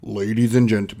Ladies and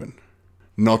gentlemen,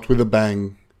 not with a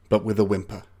bang, but with a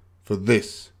whimper, for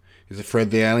this is a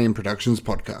Fred the Alien Productions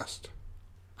podcast.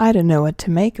 I don't know what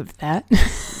to make of that.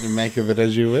 You make of it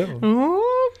as you will.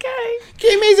 Okay.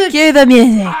 Cue music! Cue the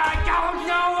music. I don't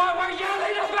know what we're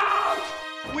yelling about!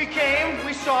 We came,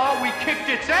 we saw, we kicked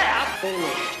its ass! Wait a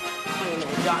minute,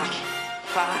 Doc.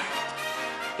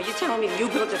 Are you telling me you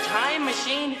built a time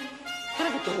machine?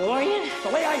 Kind of a DeLorean? The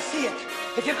way I see it,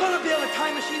 if you're gonna build a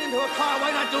time machine into a car,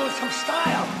 why not do it some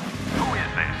style? Who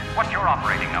is this? What's your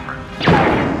operating number?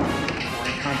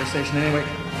 Boring conversation anyway.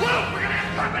 Whoa, we're gonna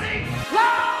have company!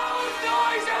 Loud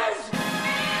noises!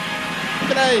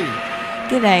 G'day!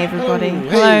 G'day, everybody.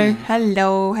 Hello,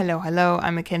 Hello, hey. hello.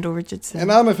 I'm a Kendall Richardson.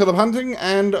 And I'm a Philip Hunting,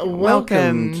 and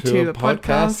welcome to a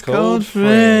podcast called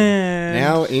Fred.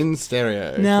 Now in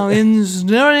stereo. Now in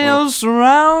stereo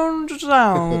surround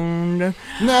sound.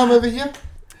 Now I'm over here.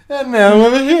 And now I'm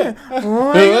over here.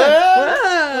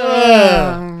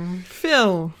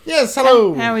 Phil. Yes,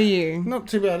 hello. How are you? Not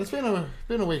too bad. It's been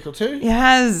a week or two. It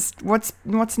has. What's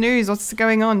news? What's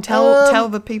going on? Tell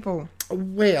the people.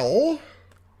 Well,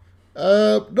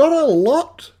 not a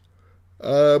lot.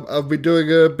 I've been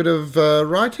doing a bit of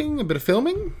writing, a bit of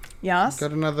filming. Yes.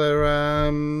 Got another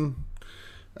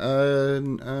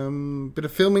bit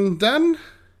of filming done.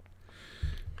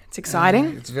 It's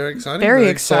exciting. It's very exciting. Very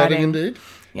exciting exciting. indeed.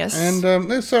 Yes. And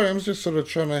no, sorry, I was just sort of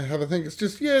trying to have a think. It's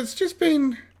just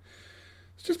been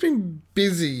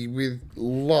busy with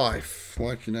life,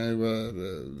 like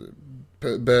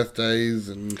birthdays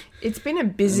and. It's been a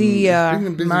busy,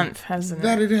 month, hasn't it?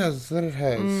 That it has.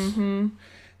 Mm-hmm.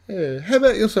 Yeah. How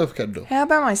about yourself, Kendall? How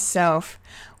about myself?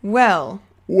 Well.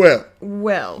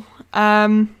 I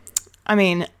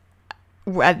mean,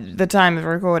 at the time of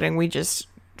recording, we just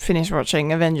finished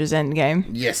watching Avengers Endgame.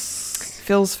 Yes.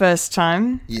 Phil's first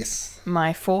time. Yes.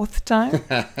 My fourth time.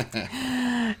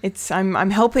 I'm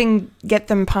helping get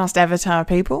them past Avatar,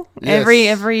 people. Yes.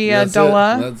 Every That's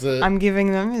dollar That's it. I'm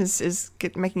giving them is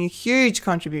making a huge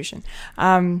contribution.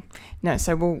 So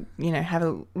we'll have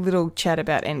a little chat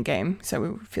about Endgame,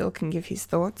 so Phil can give his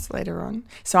thoughts later on.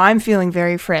 So I'm feeling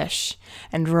very fresh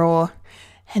and raw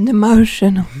and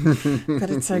emotional, but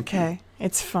it's okay.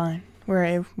 It's fine.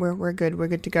 We're good. We're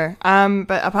good to go.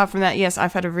 But apart from that, yes,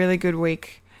 I've had a really good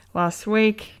week last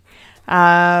week.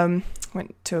 Went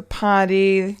to a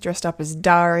party, dressed up as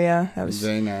Daria. That was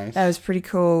very nice. That was pretty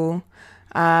cool.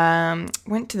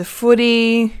 Went to the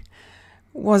footy.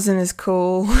 Wasn't as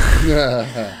cool. You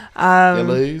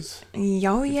lose.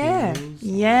 Oh yeah.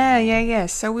 Yeah.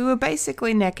 So we were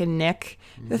basically neck and neck.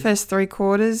 The first 3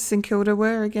 quarters St Kilda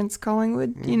were against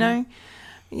Collingwood. You know.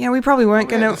 Yeah, we probably weren't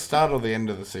going At to. the start or the end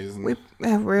of the season?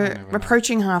 We're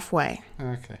approaching halfway.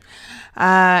 Okay.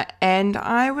 And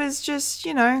I was just,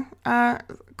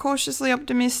 cautiously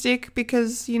optimistic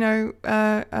because,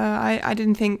 I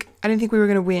didn't think we were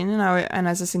going to win, and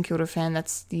as a St Kilda fan,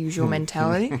 that's the usual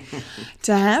mentality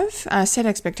to have. Set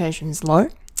expectations low,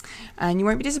 and you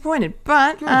won't be disappointed.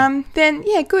 But then,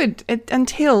 yeah, good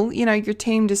until your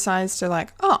team decides to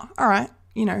all right,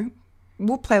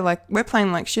 we're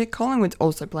playing like shit. Collingwood's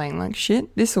also playing like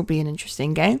shit. This will be an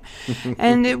interesting game.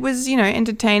 And it was,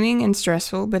 entertaining and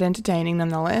stressful, but entertaining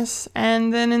nonetheless.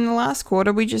 And then in the last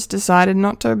quarter, we just decided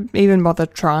not to even bother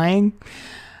trying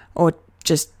or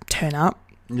just turn up.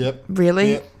 Yep.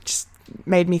 Really. Yep. Just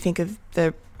made me think of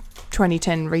the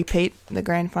 2010 repeat, the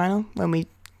grand final, when we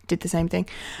did the same thing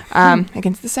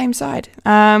against the same side.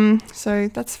 So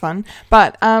that's fun.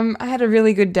 But I had a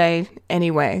really good day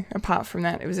anyway. Apart from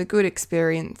that, it was a good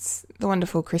experience. The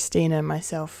wonderful Christina and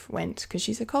myself went because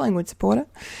she's a Collingwood supporter.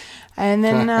 And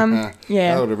then,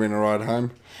 yeah. That would have been a ride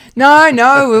home.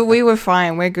 No, we were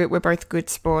fine. We're good. We're both good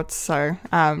sports. So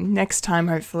next time,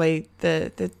 hopefully,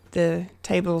 the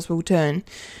tables will turn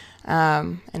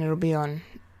and it'll be on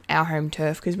our home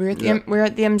turf because we're at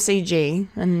the MCG,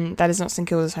 and that is not St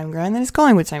Kilda's home ground. That is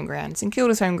Collingwood's home ground. St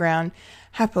Kilda's home ground.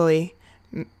 I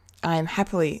am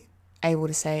happily able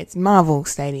to say it's Marvel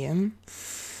Stadium.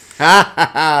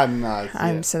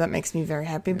 Nice. So that makes me very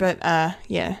happy. But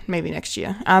yeah, maybe next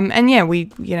year. And yeah, we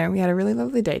had a really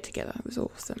lovely day together. It was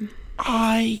awesome.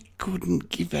 I couldn't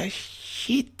give a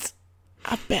shit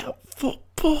about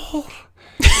football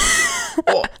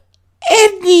or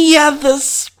any other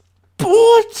sport.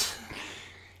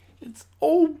 It's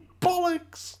all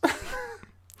bollocks.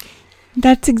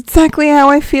 That's exactly how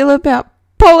I feel about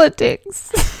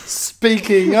politics.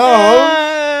 Speaking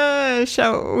of,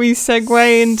 shall we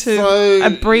segue into a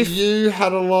brief? You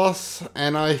had a loss,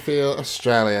 and I feel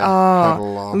Australia had a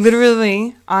loss.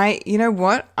 Literally, you know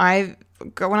what? When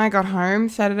I got home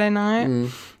Saturday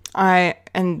night, I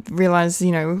realized,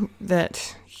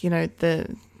 that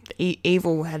the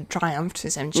evil had triumphed,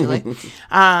 essentially.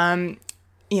 I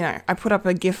put up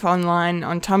a GIF online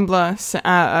on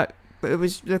Tumblr.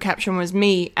 The caption was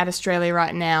me at Australia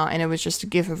right now, and it was just a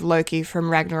GIF of Loki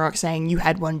from Ragnarok saying, "You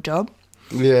had one job."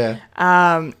 Yeah.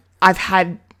 I've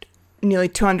had nearly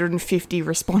 250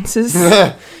 responses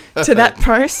to that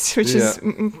post, which is,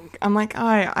 I'm like,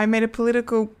 I made a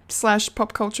political /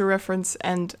 pop culture reference,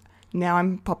 and now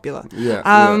I'm popular.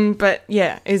 But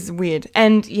yeah, it's weird,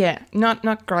 and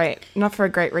not great, not for a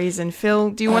great reason. Phil,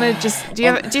 do you want to do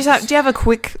you have a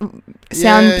quick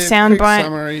sound bite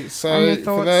summary? on So your for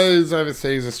thoughts? those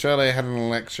overseas, Australia had an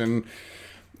election.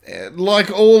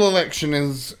 Like all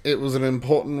elections, it was an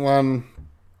important one.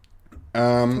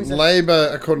 Labor,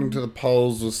 according to the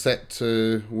polls, was set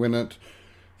to win it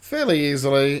fairly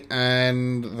easily,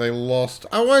 and they lost.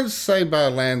 I won't say by a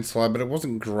landslide, but it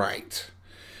wasn't great.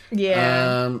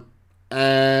 Yeah.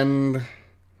 And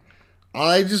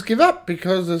I just give up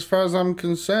because, as far as I'm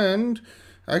concerned,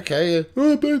 both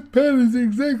parties are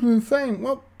exactly the same.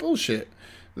 Well, bullshit.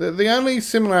 The only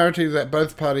similarity that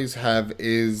both parties have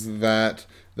is that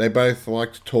they both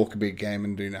like to talk a big game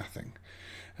and do nothing.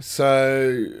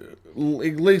 So at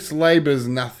least Labor's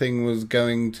nothing was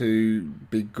going to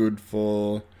be good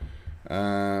for,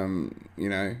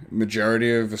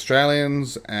 majority of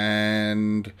Australians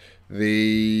and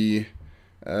the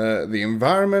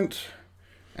environment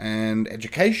and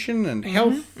education and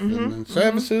health and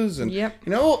services and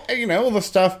all the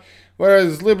stuff.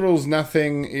 Whereas Liberals,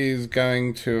 nothing is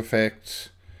going to affect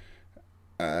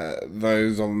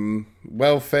those on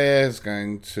welfare. Is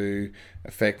going to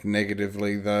affect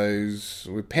negatively those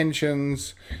with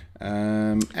pensions,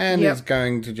 and is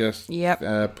going to just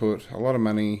put a lot of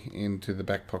money into the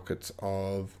back pockets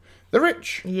of the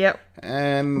rich. Yep.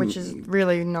 And which is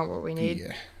really not what we need.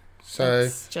 Yeah. So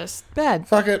it's just bad.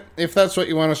 Fuck it. If that's what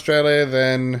you want, Australia,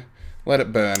 then let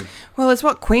it burn. Well, it's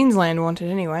what Queensland wanted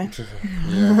anyway.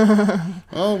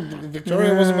 Well,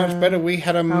 Victoria wasn't much better. We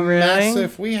had a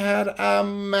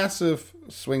massive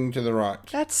swing to the right.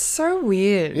 That's so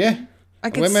weird. Yeah.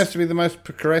 We're meant to be the most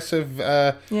progressive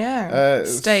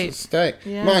state.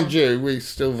 Yeah. Mind you, we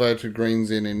still voted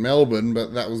Greens in Melbourne,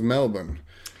 but that was Melbourne.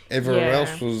 Everywhere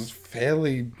else was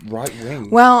fairly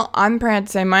right-wing. Well, I'm proud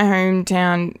to say my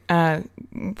hometown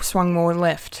swung more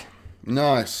left.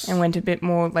 Nice. And went a bit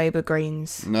more Labor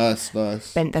Greens. Nice.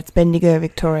 That's Bendigo,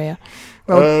 Victoria.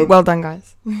 Well done,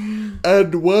 guys.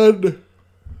 And one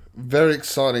very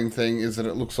exciting thing is that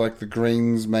it looks like the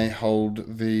Greens may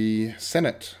hold the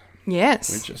Senate.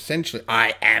 Yes. Which essentially,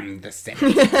 I am the Senate.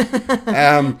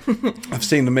 I've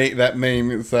seen that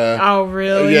meme. It's oh,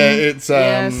 really? Yeah, it's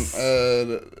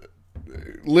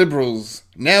Liberals.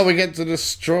 Now we get to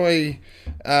destroy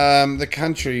the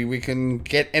country. We can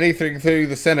get anything through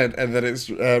the Senate, and then it's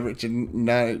Richard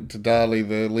Tadali,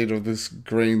 the leader of this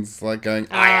Greens, like going,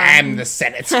 "I am the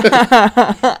Senate."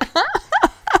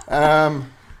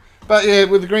 But yeah,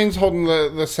 with the Greens holding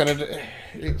the Senate,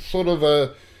 it's sort of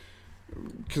a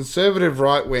conservative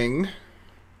right wing,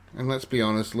 and let's be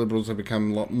honest, Liberals have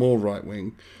become a lot more right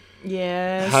wing.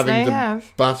 Yes, having they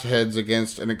have. Butt heads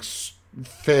against an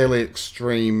fairly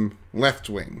extreme left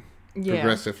wing,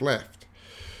 progressive left.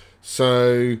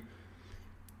 So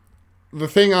the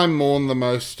thing I mourn the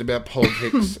most about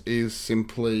politics is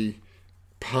simply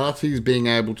parties being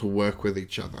able to work with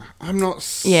each other. I'm not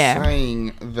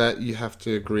saying that you have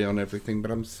to agree on everything,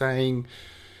 but I'm saying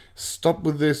stop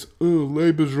with this,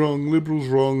 Labor's wrong, Liberals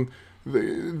wrong,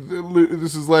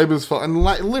 this is Labor's fault. And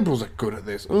Liberals are good at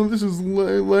this. This is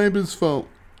Labor's fault.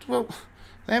 Well,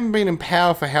 they haven't been in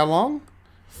power for how long?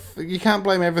 You can't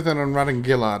blame everything on Rudd and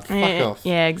Gillard. Fuck off.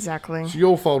 Yeah, exactly. It's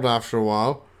your fault after a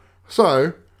while.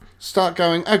 So, start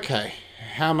going, okay,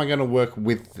 how am I going to work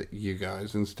with you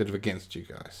guys instead of against you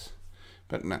guys?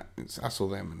 But no, it's us or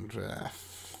them, and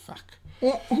fuck.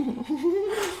 Get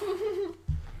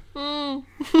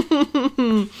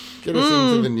us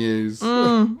into the news.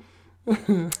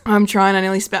 I'm trying. I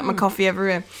nearly spat my coffee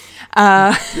everywhere.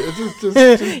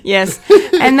 Just yes,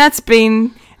 and that's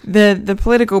been the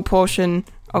political portion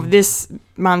of this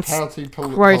month's quota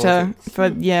politics. for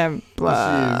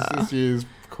blah. This year's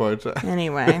quota.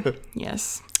 Anyway,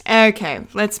 yes. Okay,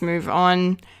 let's move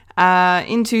on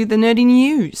into the nerdy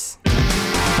news.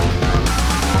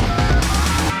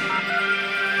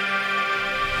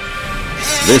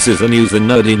 This is the news in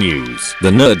Nerdy News.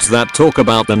 The nerds that talk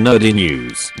about the nerdy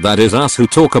news. That is us who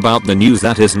talk about the news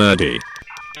that is nerdy.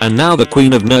 And now the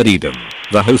queen of nerdydom,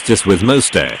 the hostess with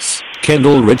most S,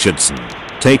 Kendall Richardson.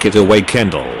 Take it away,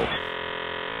 Kendall.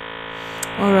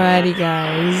 Alrighty,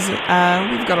 guys.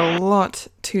 We've got a lot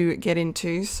to get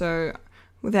into, so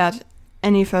without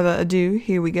any further ado,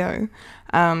 here we go.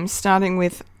 starting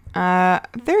with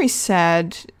very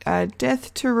sad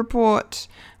death to report.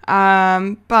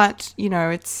 But, you know,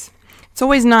 it's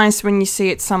always nice when you see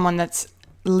it's someone that's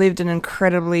lived an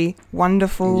incredibly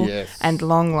wonderful and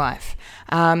long life.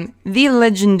 The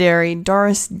legendary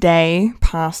Doris Day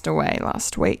passed away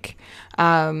last week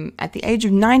at the age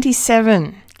of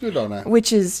 97. Good on her.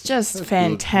 Which is just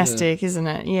fantastic, isn't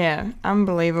it? Yeah,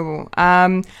 unbelievable.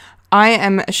 I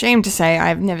am ashamed to say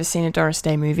I've never seen a Doris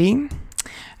Day movie.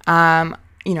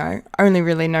 You know, only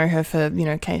really know her for, you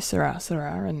know, Que Sera,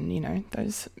 Sera, and, you know,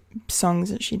 those songs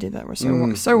that she did that were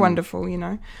so wonderful, you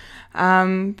know.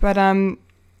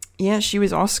 Yeah, she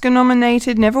was Oscar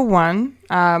nominated, never won,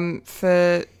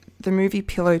 for the movie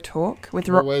Pillow Talk with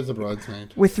Where's the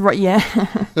Bridesmaid? With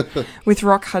with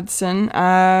Rock Hudson.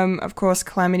 Of course,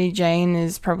 Calamity Jane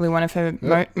is probably one of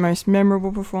her most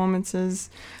memorable performances.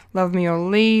 Love Me or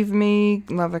Leave Me,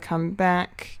 Love Her Come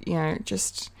Back. You know,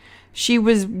 just she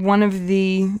was one of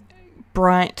the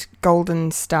bright golden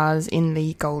stars in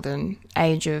the golden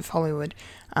age of Hollywood.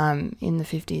 In the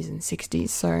 50s and 60s.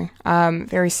 So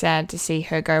very sad to see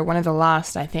her go. One of the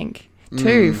last, I think,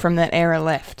 too, from that era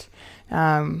left.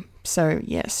 So,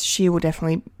 yes, she will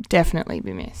definitely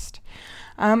be missed.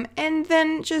 And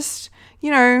then just, you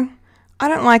know, I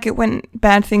don't like it when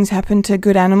bad things happen to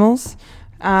good animals.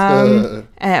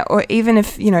 Or even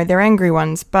if, you know, they're angry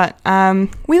ones. But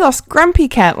we lost Grumpy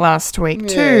Cat last week,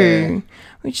 too,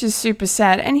 which is super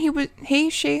sad. And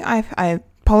I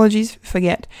apologies,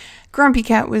 forget. Grumpy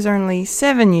Cat was only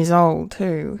 7 years old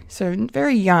too, so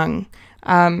very young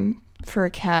for a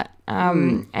cat.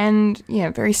 And yeah,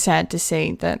 very sad to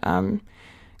see that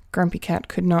Grumpy Cat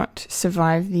could not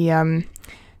survive the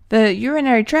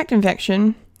urinary tract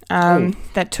infection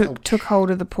that took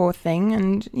hold of the poor thing.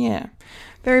 And yeah,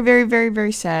 very, very, very,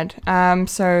 very sad.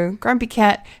 So Grumpy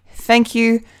Cat, thank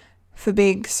you for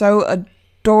being so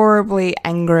adorably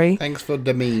angry. Thanks for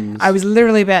the memes. I was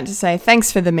literally about to say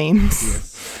thanks for the memes. Yes.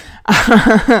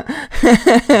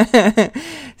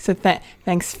 So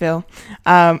thanks, Phil.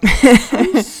 I'm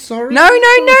sorry. No.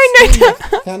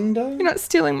 Thunder? You're not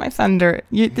stealing my thunder.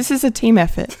 This is a team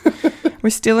effort.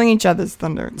 We're stealing each other's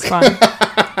thunder. It's fine.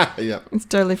 Yep. It's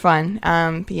totally fine.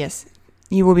 But yes,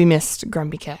 you will be missed,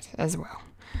 Grumpy Cat, as well.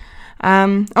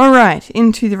 All right,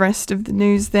 into the rest of the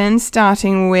news then,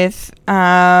 starting with,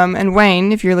 and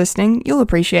Wayne, if you're listening, you'll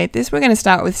appreciate this. We're going to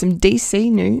start with some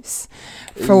DC news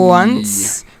for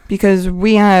once, because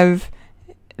we have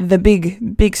the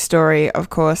big story, of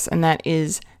course, and that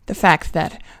is the fact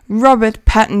that Robert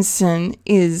Pattinson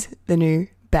is the new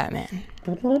Batman.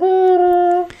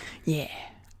 Yeah.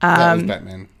 That was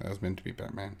Batman. That was meant to be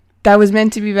Batman. That was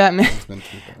meant to be Batman. That was meant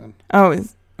to be Batman. Oh,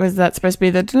 was that supposed to be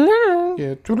the...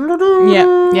 Yeah.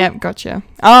 Yep, gotcha.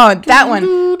 Oh, that one.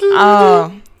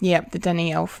 Oh, yep, the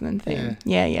Danny Elfman thing.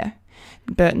 Yeah.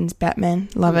 Burton's Batman.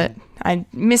 Love it. I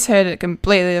misheard it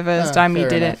completely the first time you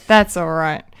did it. That's all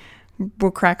right.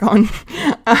 We'll crack on.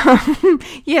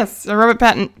 Yes, so Robert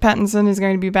Pattinson is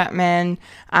going to be Batman,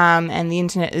 and the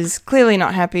internet is clearly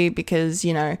not happy because,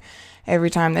 you know, every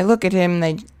time they look at him,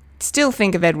 they still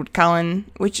think of Edward Cullen,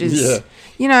 which is,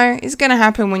 you know, is going to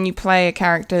happen when you play a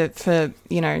character for,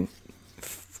 you know,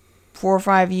 4 or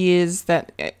 5 years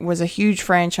that was a huge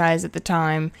franchise at the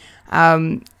time,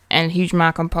 and a huge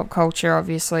mark on pop culture,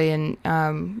 obviously, and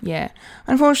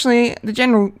unfortunately, the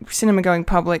general cinema-going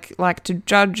public like to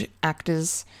judge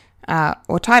actors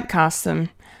or typecast them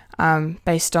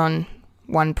based on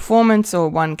one performance or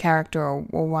one character or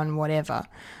one whatever.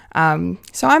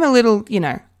 So I'm a little, you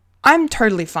know, I'm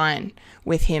totally fine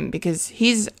with him because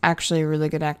he's actually a really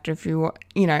good actor. If you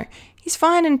know, he's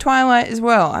fine in Twilight as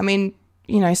well. I mean,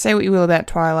 you know, say what you will about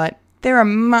Twilight, there are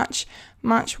much,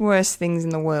 much worse things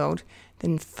in the world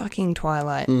than fucking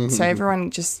Twilight. So everyone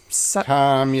just...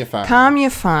 calm your farm. Calm your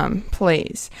farm,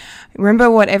 please. Remember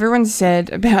what everyone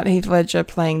said about Heath Ledger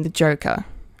playing the Joker,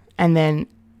 and then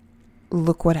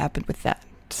look what happened with that.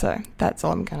 So that's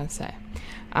all I'm going to say.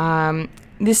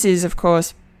 This is, of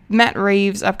course, Matt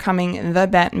Reeves' upcoming The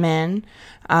Batman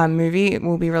movie. It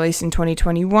will be released in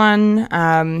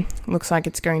 2021. Looks like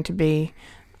it's going to be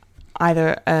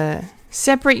either a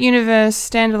separate universe,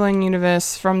 standalone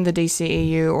universe from the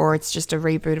DCEU, or it's just a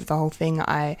reboot of the whole thing.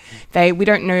 We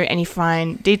don't know any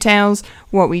fine details.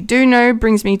 What we do know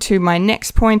brings me to my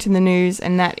next point in the news,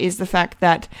 and that is the fact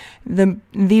that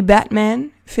the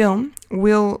Batman film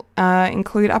will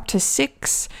include up to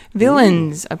 6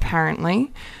 villains,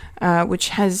 apparently, which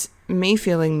has me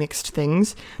feeling mixed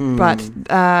things. But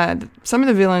some of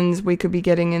the villains we could be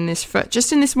getting in this,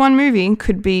 just in this one movie,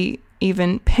 could be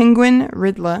even Penguin,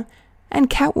 Riddler, and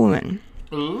Catwoman.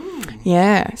 Ooh.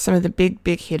 Yeah, some of the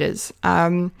big hitters.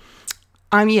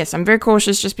 I'm very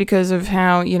cautious just because of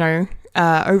how,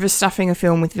 overstuffing a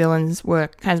film with villains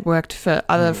has worked for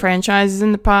other franchises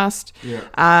in the past. Yeah.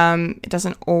 It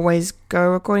doesn't always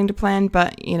go according to plan,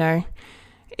 but,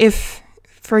 if,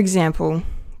 for example,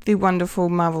 the wonderful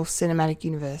Marvel Cinematic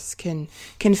Universe can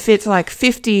fit like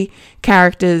 50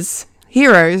 characters,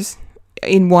 heroes,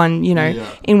 in one,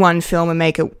 in one film and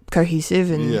make it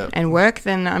cohesive and work,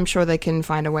 then I'm sure they can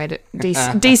find a way to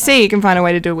DC can find a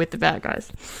way to do it with the bad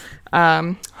guys.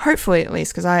 Hopefully, at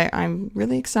least, because I'm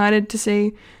really excited to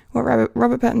see what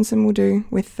Robert Pattinson will do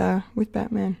with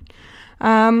Batman.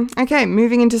 Okay,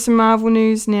 moving into some Marvel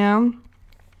news now.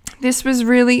 This was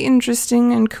really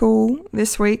interesting and cool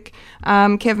this week.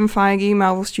 Kevin Feige,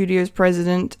 Marvel Studios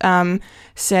president,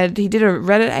 said he did a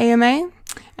Reddit AMA.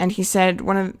 And he said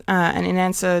and in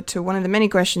answer to one of the many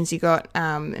questions he got,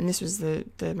 and this was the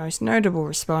most notable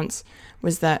response,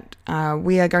 was that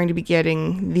we are going to be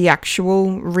getting the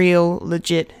actual, real,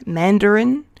 legit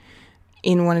Mandarin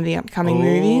in one of the upcoming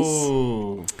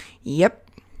movies. Yep.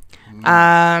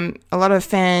 A lot of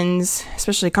fans,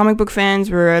 especially comic book fans,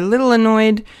 were a little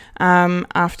annoyed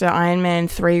after Iron Man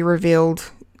 3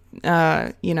 revealed,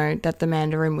 that the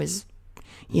Mandarin was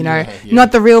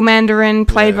not the real Mandarin,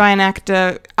 played by an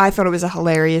actor. I thought it was a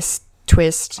hilarious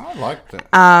twist. I liked it.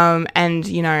 But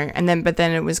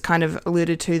then it was kind of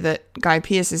alluded to that Guy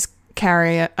Pearce's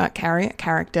character,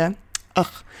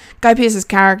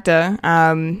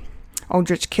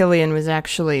 Aldrich Killian, was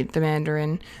actually the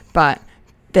Mandarin. But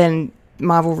then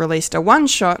Marvel released a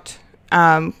one-shot.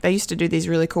 They used to do these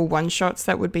really cool one-shots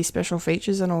that would be special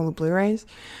features on all the Blu-rays.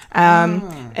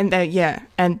 And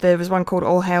there was one called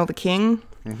All Hail the King.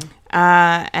 Mm-hmm.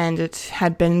 And it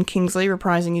had Ben Kingsley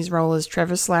reprising his role as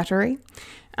Trevor Slattery.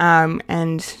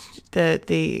 And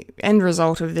the end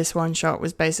result of this one shot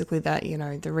was basically that,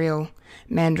 the real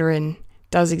Mandarin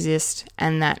does exist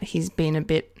and that he's been a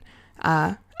bit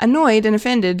annoyed and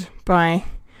offended by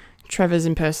Trevor's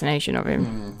impersonation of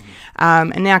him.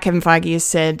 And now Kevin Feige has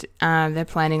said they're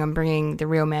planning on bringing the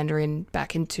real Mandarin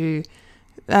back into,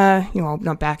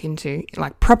 not back into,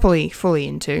 like properly, fully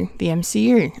into the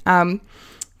MCU.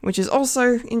 Which is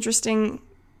also interesting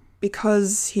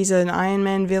because he's an Iron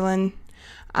Man villain.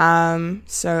 We're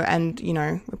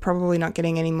probably not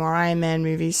getting any more Iron Man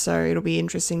movies, so it'll be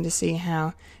interesting to see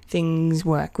how things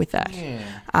work with that. Yeah.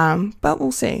 But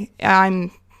we'll see.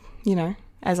 I'm,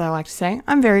 as I like to say,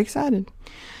 I'm very excited.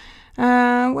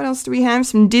 What else do we have?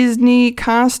 Some Disney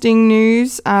casting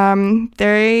news. I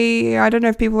don't know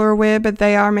if people are aware, but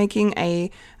they are making a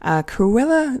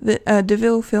Cruella de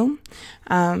Vil film.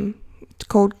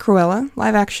 Called Cruella,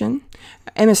 live action.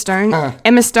 Emma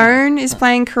Stone is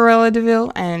playing Cruella de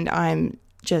Vil, and I'm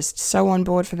just so on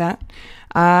board for that.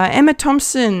 Emma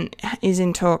Thompson is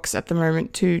in talks at the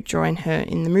moment to join her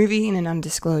in the movie in an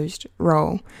undisclosed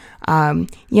role.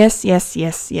 Yes,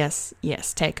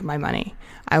 take my money.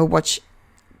 I will watch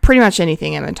pretty much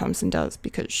anything Emma Thompson does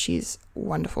because she's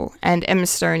wonderful. And Emma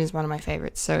Stone is one of my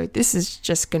favorites, so this is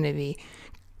just going to be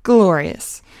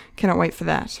glorious. Cannot wait for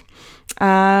that.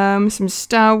 Some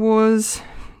Star Wars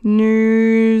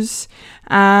news.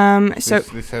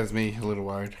 This has me a little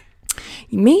worried.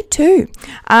 Me too.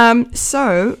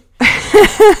 So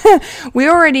we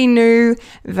already knew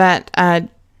that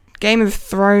Game of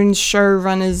Thrones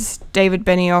showrunners David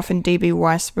Benioff and D.B.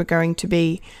 Weiss were going to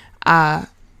be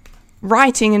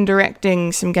writing and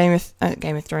directing some Game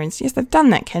of Thrones. Yes, they've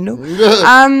done that, Kendall.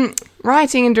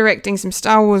 Writing and directing some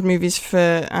Star Wars movies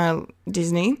for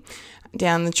Disney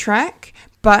down the track,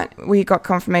 but we got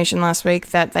confirmation last week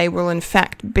that they will in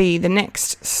fact be the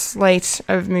next slate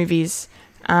of movies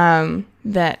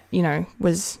that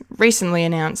was recently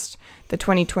announced. The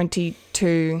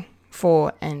 2022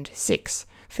 4 and 6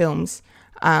 films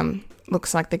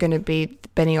looks like they're going to be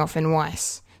Benioff and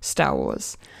Weiss Star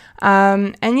Wars,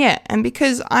 and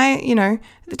because at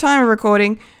the time of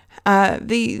recording,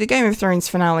 the Game of Thrones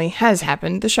finale has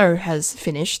happened. The show has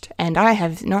finished, and I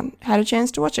have not had a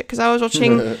chance to watch it because I was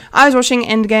watching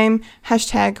Endgame.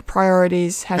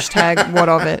 #priorities. #what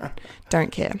of it.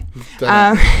 Don't care.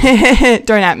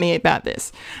 Don't at me about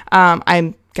this.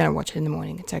 I'm gonna watch it in the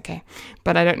morning. It's okay,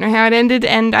 but I don't know how it ended,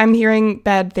 and I'm hearing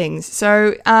bad things.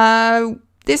 So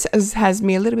this has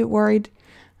me a little bit worried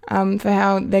for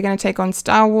how they're going to take on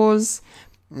Star Wars.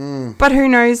 But who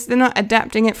knows? They're not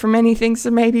adapting it from anything,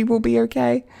 so maybe we'll be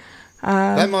okay.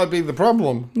 That might be the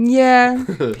problem. Yeah.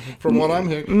 From what I'm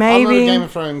hearing. Maybe. I'm not a Game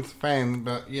of Thrones fan,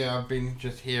 but yeah, I've been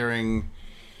just hearing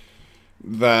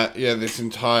that, this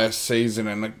entire season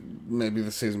and maybe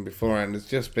the season beforehand has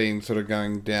just been sort of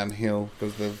going downhill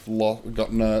because they've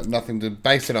got nothing to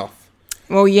base it off.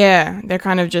 Well, yeah, they're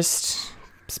kind of just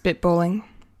spitballing.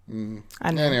 I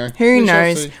don't know. Anyway, Who we shall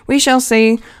knows? see. We shall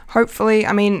see. Hopefully,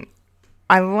 I mean,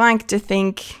 I like to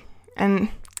think, and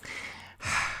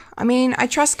I mean, I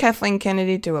trust Kathleen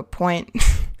Kennedy to a point,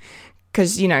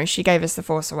 because, you know, she gave us The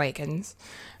Force Awakens.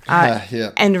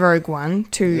 Yeah. And Rogue One,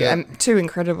 two Yeah.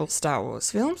 incredible Star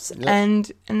Wars films,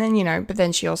 and then, you know, but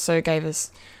then she also gave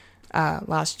us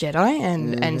Last Jedi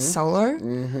and Solo,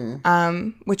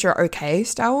 which are okay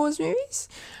Star Wars movies,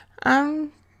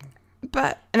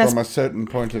 but and that's From a certain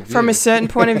point of view. from a certain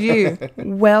point of view.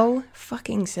 Well,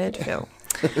 fucking said, Phil.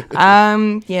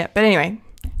 Yeah, but anyway,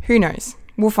 who knows?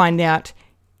 We'll find out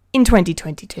in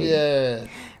 2022 Yeah.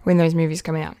 when those movies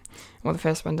come out. Well, the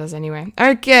first one does anyway.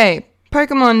 Okay.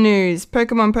 Pokemon news.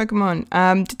 Pokemon.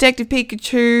 Detective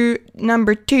Pikachu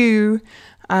 #2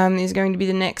 is going to be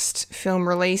the next film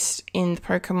released in the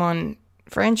Pokemon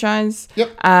franchise.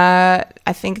 Yep.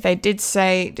 I think they did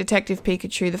say Detective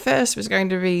Pikachu the first was going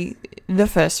to be the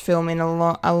first film in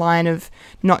a line of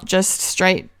not just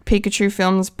straight Pikachu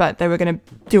films, but they were going to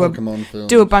do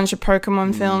a bunch of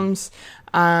Pokemon films.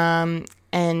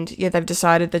 And yeah, they've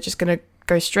decided they're just going to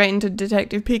go straight into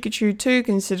Detective Pikachu 2,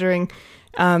 considering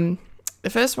the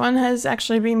first one has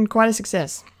actually been quite a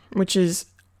success, which is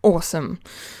awesome.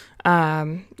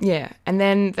 Yeah, and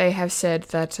then they have said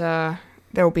that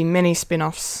there will be many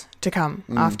spin-offs to come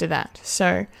after that.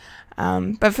 So,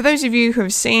 but for those of you who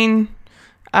have seen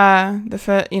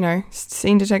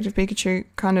seen Detective Pikachu,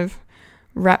 kind of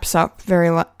wraps up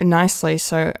very nicely.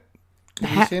 So,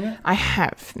 Have you seen it? I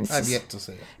have. I've yet to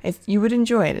see it. You would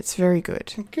enjoy it. It's very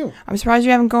good. Cool. I'm surprised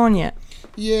you haven't gone yet.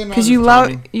 Yeah, no, Because just you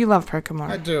timing. love Pokemon.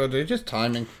 I do. Just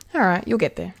timing. All right, you'll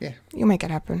get there. Yeah. You'll make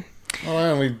it happen. Well, I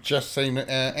only just seen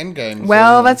Endgame.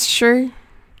 Well, so, that's true.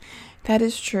 That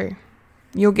is true.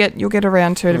 You'll get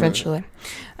around to it eventually.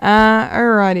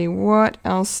 Alrighty, what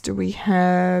else do we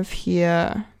have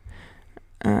here?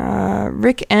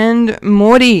 Rick and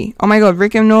Morty. Oh my god,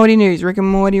 Rick and Morty news. Rick and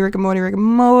Morty.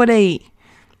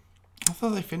 I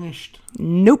thought they finished.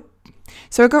 Nope.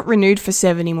 So it got renewed for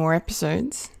 70 more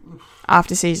episodes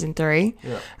after season 3.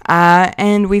 Yeah.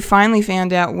 And we finally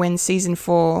found out when season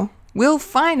 4 will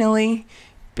finally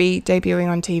be debuting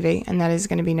on TV, and that is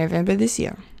going to be November this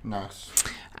year. Nice.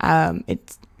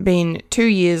 It's been 2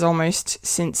 years almost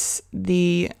since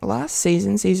the last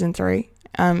season 3,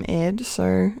 aired,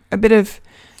 so a bit of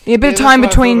time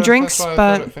between drinks,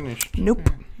 but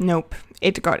nope.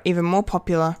 It got even more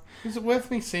popular. Is it worth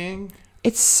me seeing?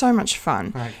 It's so much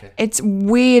fun. Okay. It's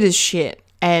weird as shit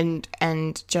and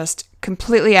just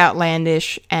completely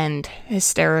outlandish and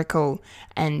hysterical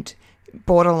and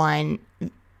borderline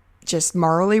just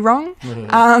morally wrong.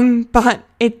 But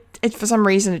it for some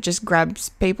reason it just grabs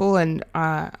people, and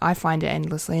I find it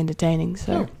endlessly entertaining.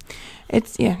 So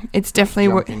it's definitely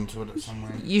Jump into it at some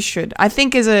way. you should. I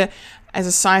think as a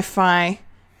sci-fi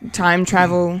time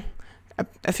travel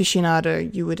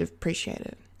aficionado, you would appreciate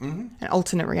it. And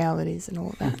alternate realities and all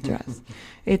of that jazz.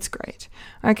 It's great.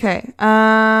 Okay,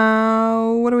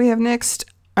 what do we have next?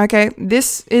 Okay,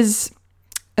 this is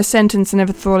a sentence I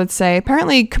never thought I'd say.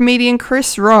 Apparently, comedian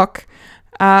Chris Rock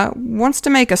wants to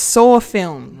make a Saw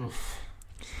film.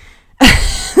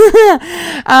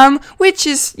 Which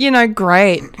is,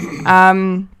 great.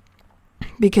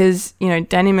 Because,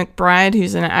 Danny McBride,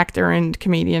 who's an actor and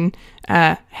comedian,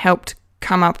 helped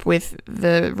come up with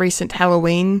the recent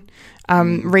Halloween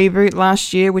reboot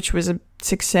last year, which was a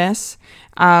success.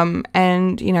 And,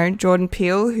 Jordan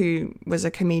Peele, who is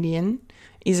a comedian,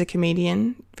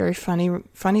 very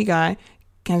funny guy,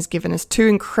 has given us 2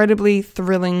 incredibly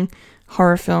thrilling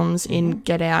horror films in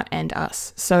Get Out and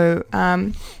Us. So,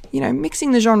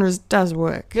 mixing the genres does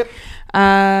work. Yep.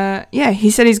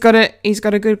 He said he's got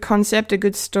a good concept, a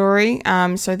good story.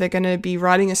 So they're going to be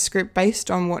writing a script based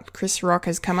on what Chris Rock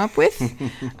has come up with.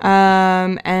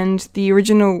 And not the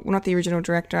original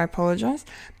director, I apologize,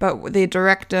 but the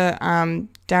director,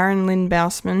 Darren Lynn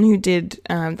Bousman, who did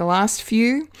the last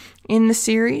few in the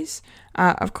series.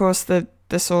 Of course, the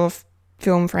Saw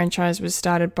film franchise was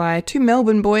started by 2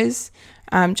 Melbourne boys,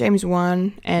 James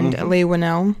Wan and Lee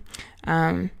Winnell.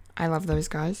 I love those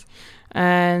guys.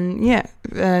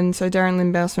 And so Darren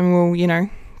Lynn Bousman will,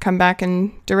 come back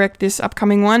and direct this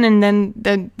upcoming one, and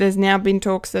then there's now been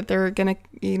talks that they're gonna,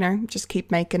 just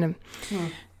keep making them.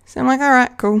 So I'm like, all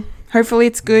right, cool. Hopefully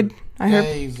it's good. I hope.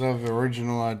 Days of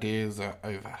original ideas are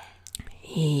over.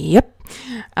 Yep.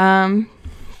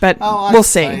 But we'll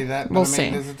see. We'll see.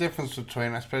 There's a difference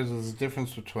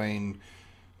between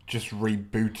just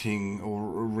rebooting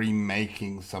or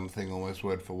remaking something almost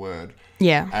word for word.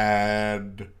 Yeah.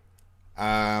 And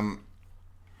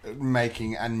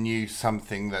making a new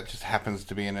something that just happens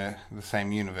to be in the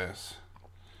same universe.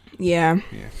 Yeah.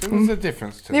 Yeah, so there's a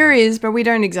difference to There that. is, but we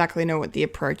don't exactly know what the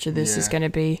approach of this is Yeah. going to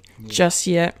be just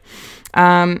yet.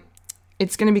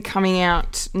 It's going to be coming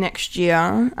out next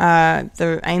year.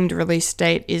 The aimed release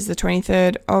date is the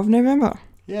 23rd of November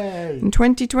Yay! in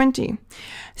 2020.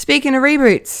 Speaking of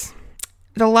reboots,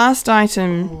 the last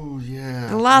item Oh, yeah.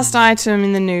 The last item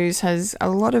in the news has a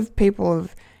lot of people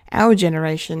of our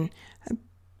generation a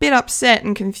bit upset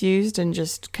and confused and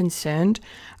just concerned.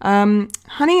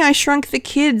 Honey, I Shrunk the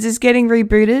Kids is getting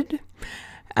rebooted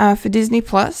for Disney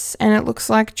Plus, and it looks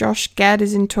like Josh Gad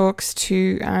is in talks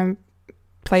to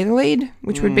play the lead,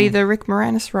 which would be the Rick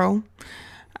Moranis role.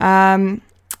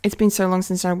 It's been so long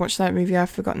since I watched that movie, I've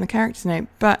forgotten the character's name,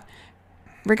 but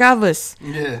regardless,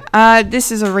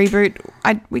 this is a reboot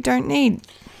we don't need,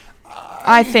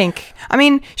 I think. I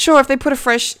mean, sure, if they put a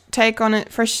fresh take on it,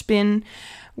 fresh spin,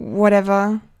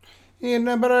 whatever. Yeah,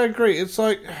 no, but I agree. It's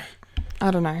like,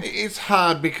 I don't know. it's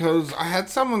hard because I had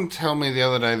someone tell me the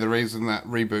other day the reason that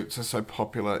reboots are so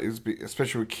popular is,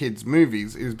 especially with kids'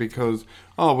 movies, is because,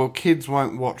 oh, well, kids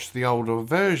won't watch the older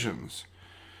versions.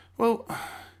 Well,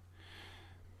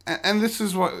 and this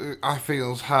is what I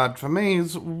feel is hard for me,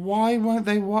 is why won't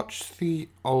they watch the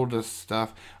older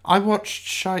stuff? I watched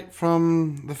shite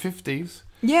from the 50s.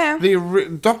 Yeah.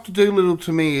 Dr. Dolittle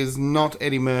to me is not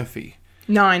Eddie Murphy.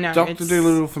 No, I know. Dr.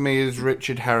 Dolittle for me is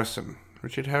Richard Harrison.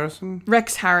 Richard Harrison?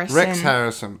 Rex Harrison. Rex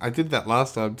Harrison. I did that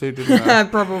last time too, didn't I?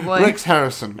 Probably. Rex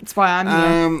Harrison. That's why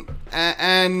I'm here.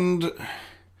 And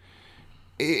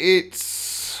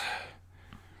it's...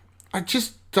 I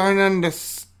just don't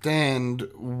understand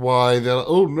why they're like,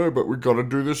 oh no, but we've got to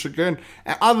do this again.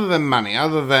 Other than money,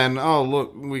 other than, oh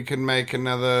look, we can make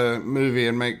another movie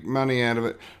and make money out of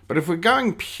it. But if we're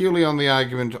going purely on the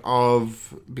argument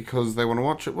of because they want to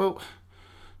watch it, well,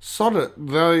 sod it.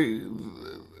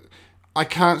 I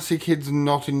can't see kids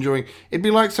not enjoying. It'd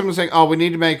be like someone saying, oh, we need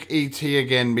to make E.T.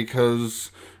 again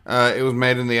because it was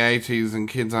made in the 80s and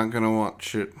kids aren't going to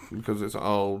watch it because it's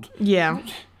old. Yeah.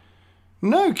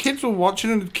 No, kids will watch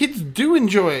it, and kids do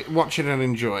watch it and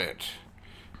enjoy it.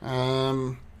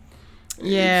 Yeah. You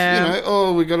know,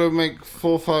 oh, we got to make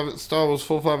Star Wars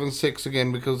 4, 5, and 6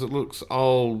 again because it looks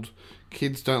old.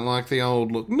 Kids don't like the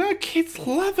old look. No, kids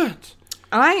love it.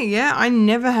 I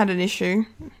never had an issue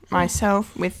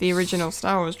myself with the original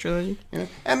Star Wars trilogy. You know?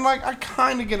 And like, I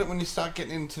kind of get it when you start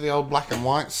getting into the old black and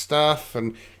white stuff,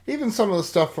 and even some of the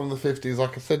stuff from the 50s,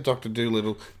 like I said, Dr.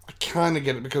 Dolittle, I kind of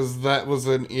get it because that was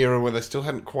an era where they still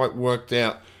hadn't quite worked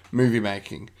out movie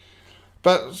making.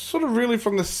 But sort of really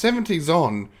from the 70s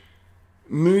on,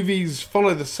 movies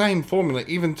follow the same formula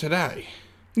even today.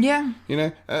 Yeah. You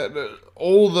know,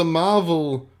 all the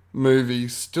Marvel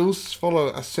movies still follow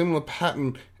a similar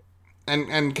pattern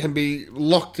and can be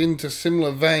locked into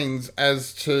similar veins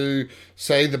as to,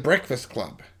 say, The Breakfast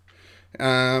Club.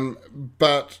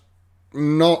 But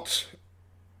not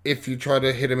if you try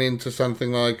to hit them into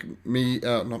something like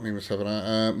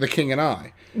The King and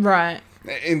I. Right.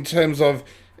 In terms of,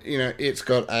 you know, it's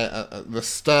got the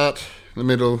start, the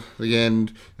middle, the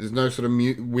end. There's no sort of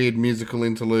weird musical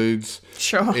interludes.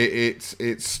 Sure.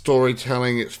 It's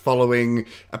storytelling. It's following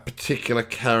a particular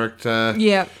character.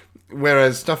 Yeah.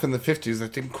 Whereas stuff in the 50s, they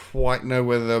didn't quite know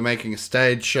whether they were making a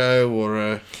stage show or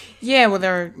a... Yeah, well,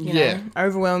 there are, you know,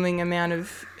 overwhelming amount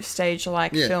of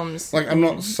stage-like films. Like, I'm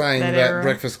not saying that era.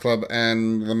 Breakfast Club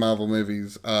and the Marvel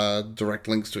movies are direct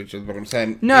links to each other, but I'm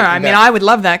saying... No, I mean, I would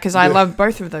love that because I love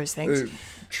both of those things.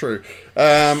 True.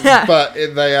 But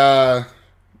they are,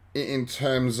 in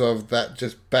terms of that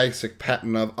just basic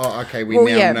pattern of, oh, okay, we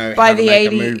now know by how to the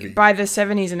make a movie. By the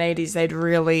 70s and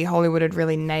 80s, Hollywood had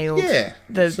really nailed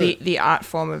the art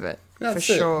form of it. That's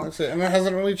for sure. That's it. And it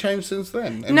hasn't really changed since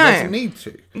then. And No. doesn't need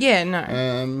to. Yeah,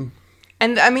 no.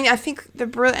 And I mean, I think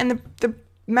the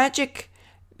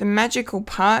magical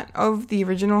part of the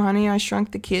original Honey, I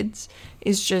Shrunk the Kids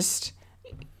is just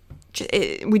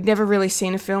we'd never really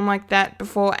seen a film like that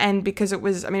before, and because it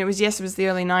was the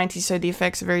early 90s, so the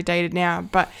effects are very dated now,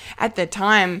 but at the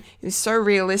time it was so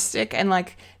realistic, and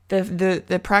like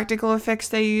the practical effects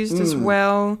they used as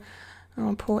well.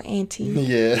 Oh, poor Auntie.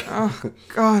 Yeah. Oh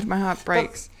God, my heart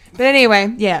breaks. But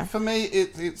anyway, yeah. For me,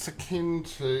 it's akin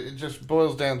to, it just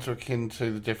boils down to akin to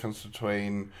the difference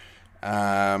between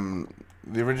the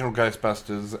original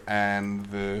Ghostbusters and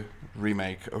the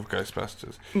remake of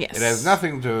Ghostbusters. Yes. It has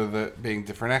nothing to do with it being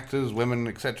different actors, women,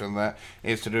 etc. and that.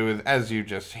 It's to do with, as you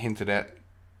just hinted at,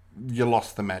 you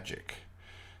lost the magic.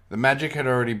 The magic had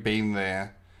already been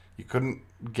there. You couldn't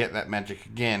get that magic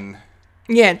again.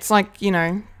 Yeah, it's like, you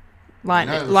know,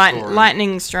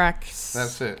 lightning strikes.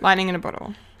 That's it. Lightning in a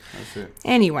bottle. That's it.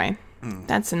 Anyway,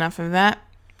 that's enough of that.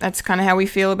 that's kind of how we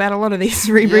feel about a lot of these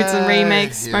reboots and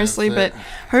remakes, mostly. But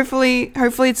hopefully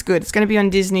it's good. It's going to be on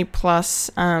Disney Plus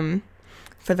for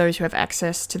those who have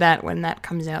access to that when that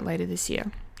comes out later this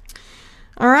year.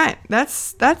 All right,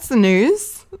 that's the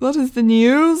news. That is the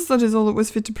news. That is all that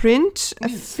was fit to print.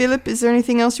 Philip, is there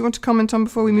anything else you want to comment on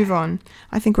before we move on?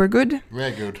 I think we're good. We're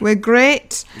good. We're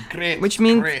great. Great. Which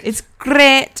means it's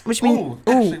great. Which means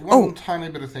one tiny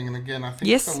bit of thing, and again, I think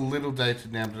Yes. it's a little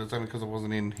dated now, but it's only because I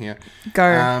wasn't in here.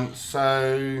 Go.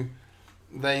 So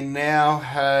they now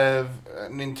have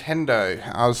Nintendo.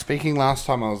 I was speaking last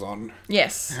time I was on.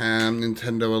 Yes.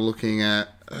 Nintendo are looking at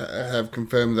have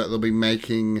confirmed that they'll be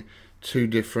making 2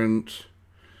 different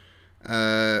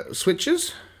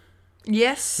Switches.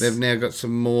 Yes. They've now got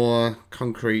some more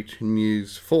concrete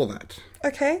news for that.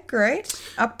 Okay, great.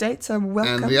 Updates are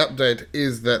welcome. And the update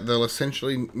is that they'll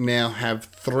essentially now have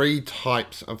 3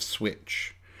 types of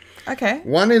Switch. Okay.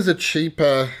 One is a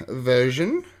cheaper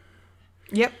version.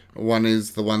 Yep. One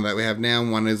is the one that we have now,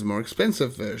 and one is a more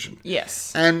expensive version.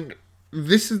 Yes. And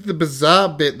this is the bizarre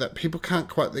bit that people can't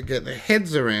quite get their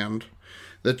heads around.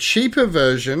 The cheaper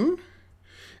version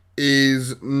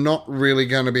is not really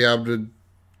going to be able to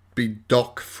be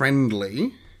dock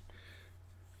friendly,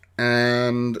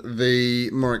 and the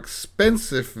more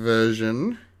expensive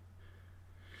version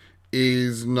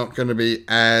is not going to be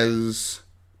as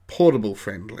portable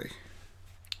friendly.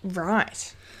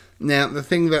 Right. Now, the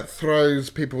thing that throws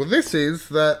people with this is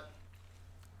that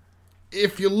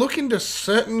if you look into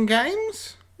certain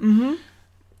games,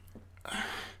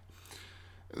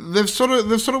 they've sort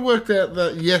of worked out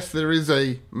that yes, there is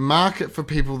a market for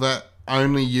people that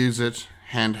only use it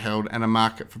handheld, and a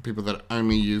market for people that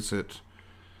only use it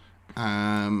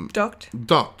Docked.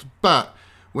 But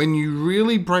when you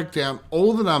really break down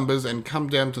all the numbers and come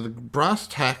down to the brass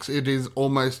tacks, it is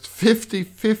almost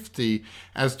 50-50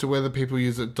 as to whether people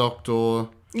use it docked or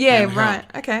handheld. Right.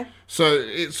 Okay. So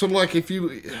it's sort of like if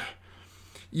you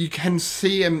can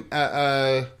see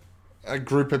a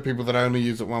group of people that only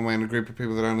use it one way and a group of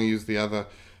people that only use the other.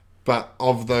 But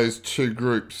of those 2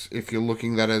 groups, if you're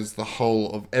looking at that as the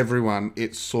whole of everyone,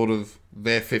 it's sort of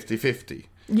they're 50-50.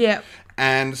 Yeah.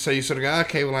 And so you sort of go,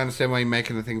 okay, well, I understand why you're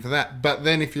making the thing for that. But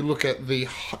then if you look at the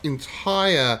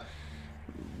entire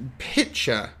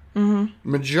picture,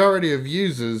 majority of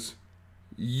users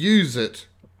use it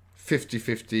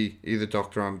 50-50, either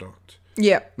docked or undocked.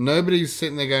 Yep. Nobody's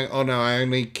sitting there going, oh no, I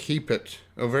only keep it.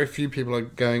 Or very few people are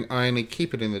going, I only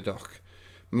keep it in the dock.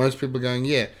 Most people are going,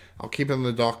 yeah, I'll keep it in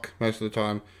the dock most of the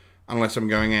time, unless I'm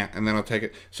going out, and then I'll take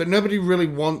it. So nobody really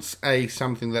wants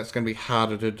something that's going to be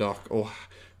harder to dock or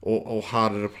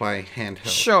harder to play handheld.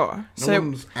 Sure. No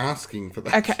one's asking for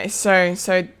that. Okay, so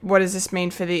what does this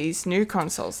mean for these new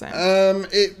consoles then?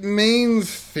 It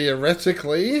means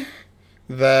theoretically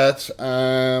that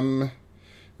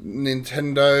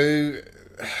Nintendo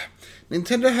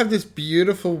have this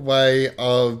beautiful way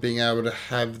of being able to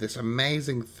have this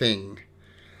amazing thing.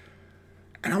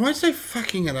 And I won't say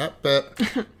fucking it up, but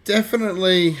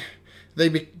definitely they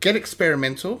get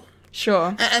experimental.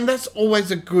 Sure. And that's always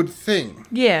a good thing.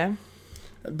 Yeah.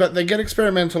 But they get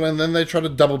experimental and then they try to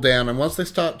double down. And once they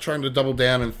start trying to double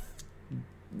down and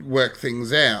work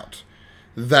things out,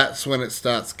 that's when it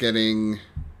starts getting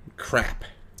crap.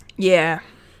 Yeah.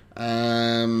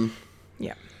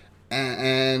 Yeah.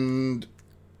 And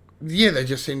yeah, they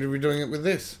just seem to be doing it with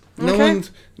this.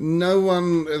 No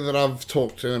one that I've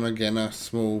talked to, and again, a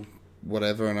small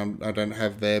whatever, and I don't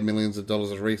have their millions of dollars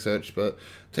of research, but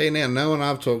I'll tell you now, no one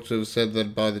I've talked to has said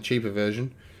that buy the cheaper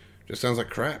version. Just sounds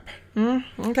like crap.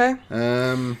 Okay.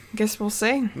 Guess we'll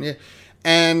see. Yeah.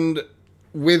 And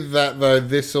with that, though,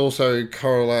 this also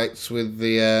correlates with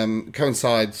the...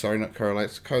 coincides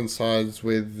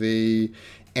with the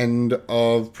end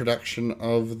of production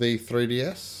of the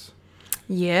 3DS.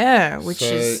 Yeah, which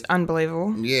is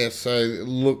unbelievable. Yeah, so it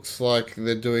looks like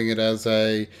they're doing it as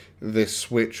this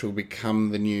Switch will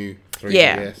become the new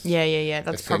 3DS. Yeah.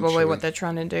 That's probably what they're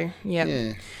trying to do. Yep.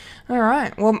 Yeah. All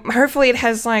right. Well, hopefully it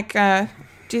has do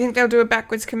you think they'll do a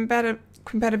backwards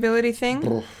compatibility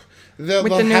thing? They'll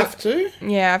have to?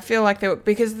 Yeah, I feel like they will,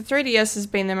 because the 3DS has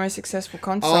been their most successful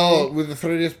console. Oh, with the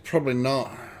 3DS, probably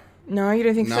not. No, you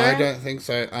don't think so? No, I don't think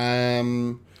so.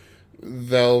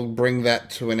 They'll bring that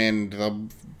to an end. They'll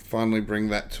finally bring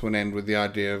that to an end with the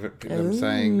idea of them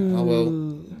saying, oh, well,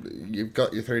 you've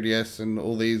got your 3DS and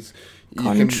all these...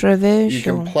 Controversial. You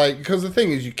can play... Because the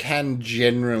thing is, you can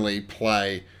generally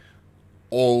play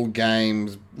all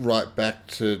games right back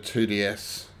to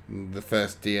 2DS, the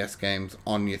first DS games,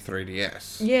 on your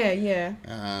 3DS. Yeah.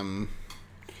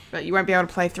 But you won't be able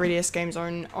to play 3DS games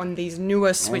on these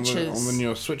newer Switches. On the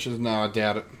newer Switches, no, I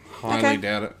doubt it. Highly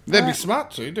doubt it. They'd be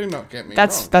smart to, do not get me wrong.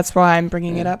 That's why I'm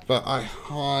bringing it up. But I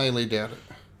highly doubt it.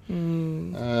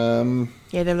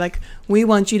 Yeah, they're like, we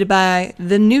want you to buy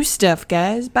the new stuff,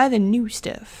 guys. Buy the new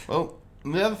stuff. Well,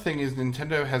 the other thing is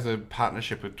Nintendo has a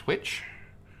partnership with Twitch.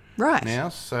 Right. Now,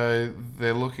 so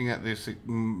they're looking at this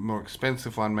more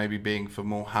expensive one maybe being for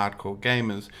more hardcore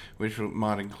gamers, which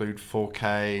might include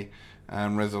 4K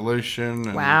resolution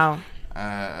and wow.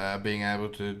 Being able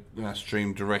to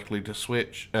stream directly to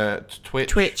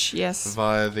Twitch. Yes.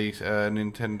 Via the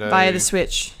Nintendo. Via the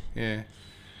Switch. Yeah.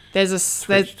 There's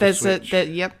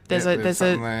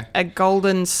a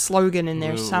golden slogan in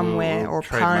there somewhere or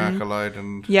trademark pun. alone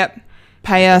and yep.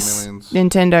 Pay us, millions.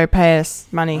 Nintendo, pay us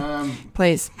money,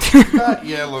 please. But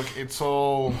yeah, look, it's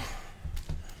all.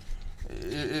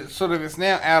 It's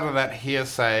now out of that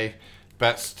hearsay,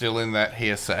 but still in that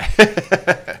hearsay.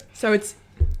 So it's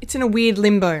in a weird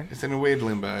limbo. It's in a weird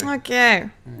limbo. Okay.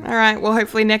 All right. Well,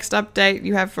 hopefully next update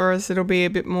you have for us, it'll be a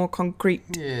bit more concrete.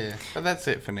 Yeah, but that's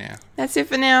it for now. That's it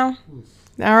for now.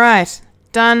 All right.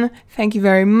 Done. Thank you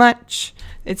very much.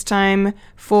 It's time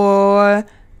for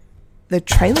the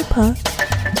trailer park.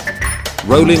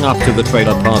 Rolling up to the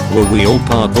trailer park where we all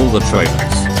park all the trailers.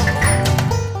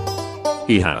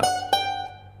 Hee-ha.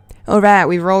 All right,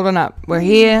 we've rolled on up. We're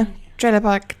here. Trailer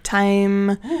park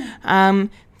time.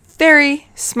 Very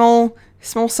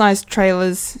small-sized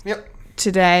trailers. Yep.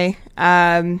 Today.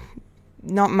 Not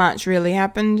much really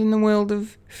happened in the world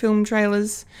of film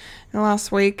trailers in the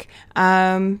last week.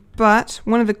 But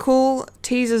one of the cool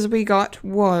teasers we got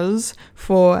was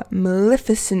for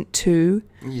Maleficent 2,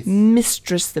 yes.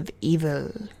 Mistress of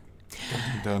Evil.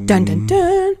 Dun, dun, dun,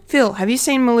 dun. Phil, have you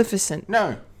seen Maleficent?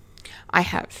 No. I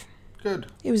have. Good.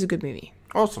 It was a good movie.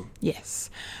 Awesome. Yes.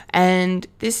 And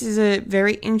this is a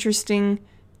very interesting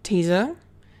teaser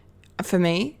for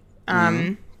me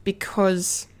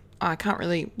because I can't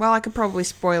really... Well, I could probably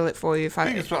spoil it for you if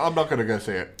I'm not going to go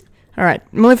see it. All right.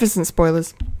 Maleficent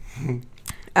spoilers.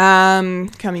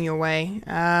 Coming your way.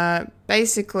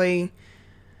 Basically...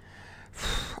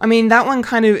 I mean, that one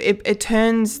kind of... It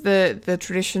turns the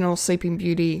traditional Sleeping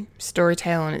Beauty story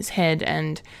tale on its head,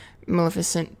 and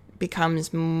Maleficent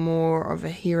becomes more of a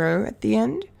hero at the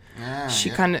end.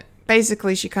 She kind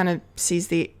of sees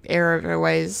the error of her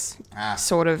ways,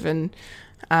 sort of, and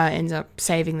ends up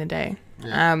saving the day.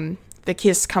 Yeah. The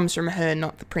kiss comes from her,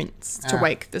 not the prince, to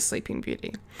wake the Sleeping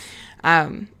Beauty.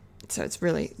 So it's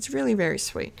really very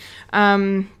sweet.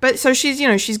 But so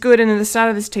she's good, and at the start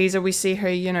of this teaser, we see her,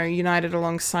 united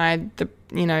alongside the,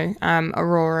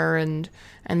 Aurora and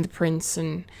the prince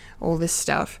and all this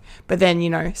stuff. But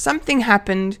then, something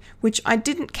happened which I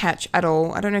didn't catch at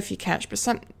all. I don't know if you catch,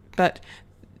 but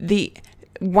the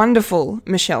wonderful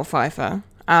Michelle Pfeiffer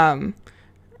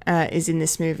is in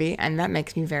this movie, and that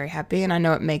makes me very happy, and I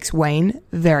know it makes Wayne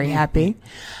very happy.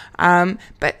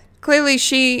 But clearly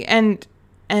she and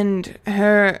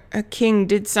her king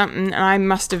did something, and I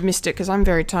must have missed it because I'm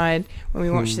very tired when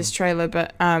we watched this trailer.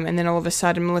 But and then all of a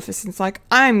sudden Maleficent's like,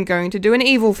 I'm going to do an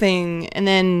evil thing, and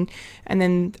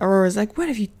then Aurora's like, what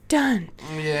have you done?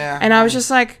 Yeah. And I was just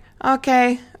like,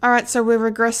 okay, all right, so we're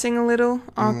regressing a little.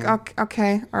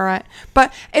 Okay, all right.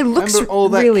 But it looks Remember all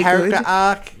that really character good.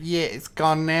 arc? Yeah, it's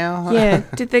gone now. Yeah.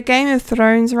 Did the Game of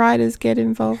Thrones writers get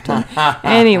involved?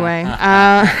 Anyway,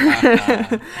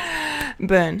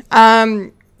 burn.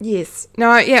 Yes.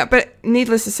 No, yeah, but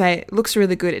needless to say, it looks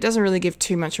really good. It doesn't really give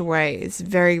too much away. It's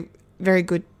very, very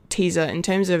good teaser in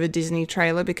terms of a Disney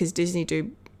trailer, because Disney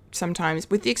do sometimes,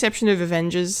 with the exception of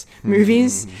Avengers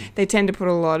movies, they tend to put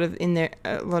a lot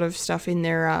of stuff in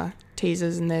their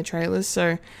teasers and their trailers.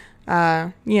 So,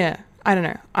 yeah, I don't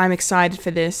know. I'm excited for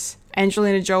this.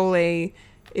 Angelina Jolie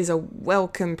is a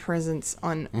welcome presence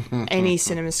on any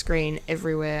cinema screen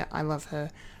everywhere. I love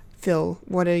her. Phil,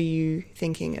 what are you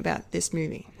thinking about this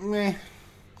movie? Meh.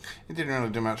 It didn't really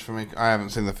do much for me. I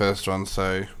haven't seen the first one,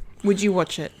 so... Would you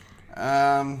watch it?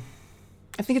 I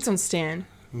think it's on Stan.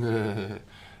 Again,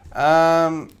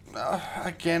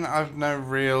 I've no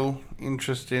real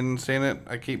interest in seeing it.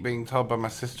 I keep being told by my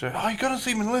sister, you gotta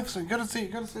see Maleficent, you gotta see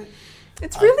it.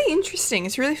 It's really interesting.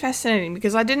 It's really fascinating,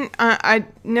 because I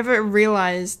never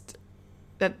realised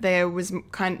that there was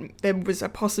a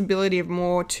possibility of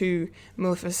more to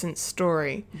Maleficent's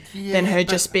story than her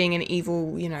just being an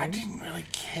evil, I didn't really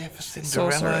care for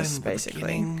Cinderella sorceress, in the basically.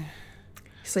 beginning.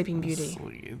 Sleeping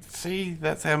Beauty. See,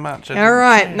 that's how much. All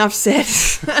right, enough said.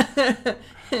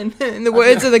 In the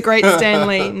words of the great Stan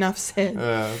Lee, enough said.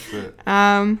 That's it.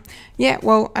 Yeah,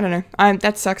 well, I don't know.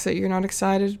 That sucks that you're not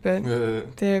excited, but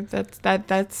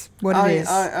that's what it is.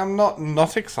 I'm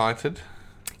not excited.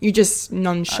 You're just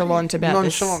nonchalant about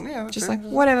this. Yeah, just like,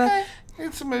 whatever.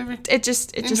 It's a movie.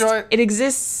 Enjoy it. It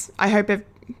exists. I hope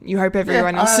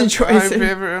everyone else enjoys it. I hope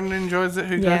everyone enjoys it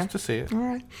who goes to see it. All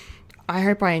right. I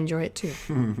hope I enjoy it too.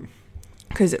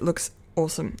 Because it looks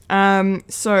awesome.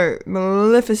 So,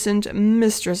 Maleficent,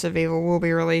 Mistress of Evil will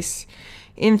be released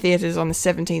in theatres on the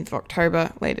 17th of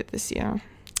October later this year.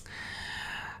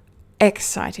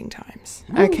 Exciting times.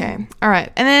 Ooh. Okay. All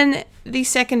right. And then the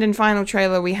second and final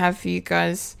trailer we have for you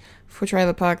guys for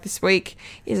Trailer Park this week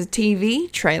is a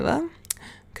TV trailer,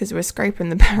 because we're scraping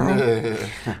the barrel.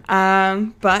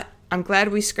 But I'm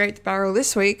glad we scraped the barrel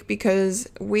this week, because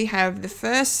we have the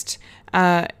first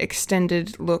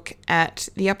extended look at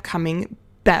the upcoming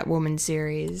Batwoman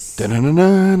series.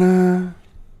 Da-na-na-na-na.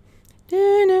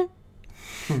 Da-na.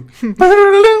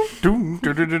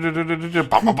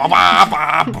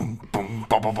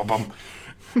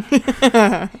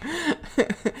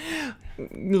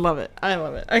 Love it. I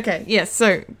love it. Okay, yes,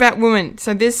 so Batwoman.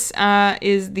 So this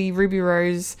is the Ruby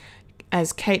Rose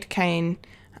as Kate Kane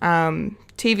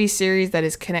TV series that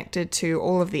is connected to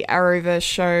all of the Arrowverse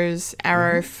shows,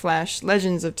 Arrow, Flash,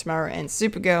 Legends of Tomorrow, and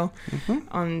Supergirl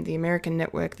on the American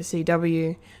network, the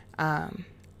CW.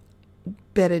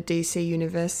 Better DC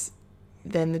universe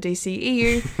than the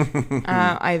DCEU.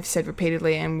 I've said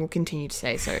repeatedly and will continue to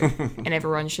say so, and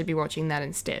everyone should be watching that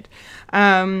instead.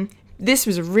 This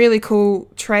was a really cool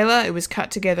trailer. It was cut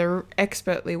together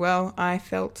expertly well, I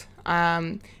felt.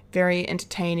 Very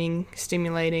entertaining,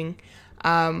 stimulating.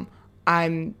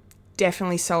 I'm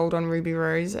definitely sold on Ruby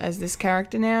Rose as this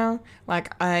character now.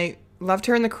 Like, I loved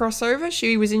her in the crossover.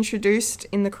 She was introduced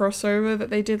in the crossover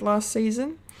that they did last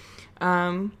season.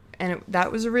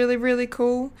 That was really, really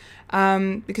cool.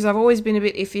 Because I've always been a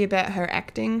bit iffy about her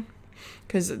acting.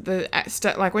 Because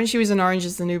like when she was in Orange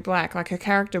is the New Black, like her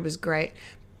character was great,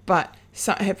 but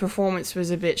her performance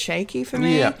was a bit shaky for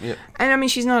me. Yeah. And I mean,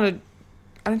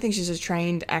 I don't think she's a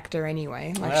trained actor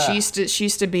anyway. Like she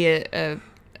used to be a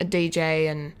DJ,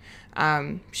 and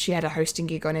she had a hosting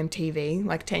gig on MTV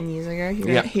like 10 years ago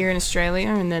here in Australia,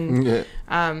 and then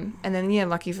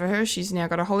lucky for her, she's now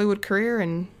got a Hollywood career,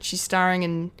 and she's starring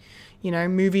in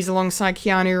movies alongside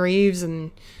Keanu Reeves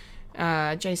and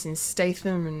Jason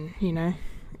Statham, and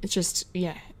it's just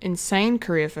insane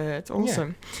career for her. It's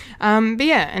awesome. And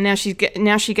now she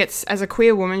gets, as a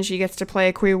queer woman, she gets to play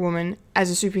a queer woman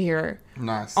as a superhero.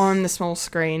 Nice. On the small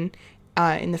screen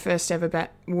in the first ever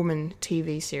Batwoman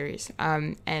TV series.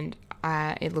 And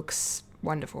it looks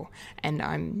wonderful, and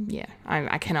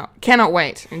I cannot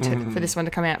wait for this one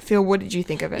to come out. Phil, what did you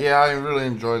think of it? Yeah, I really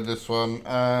enjoyed this one.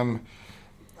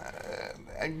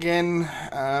 Again,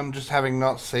 just having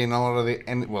not seen a lot of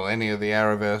any of the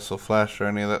Arrowverse or Flash or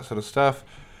any of that sort of stuff,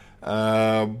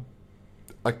 I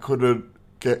couldn't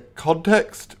get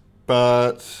context,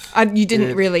 but you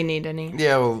didn't really need any.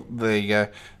 Yeah, well, there you go.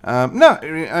 No,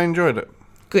 I enjoyed it.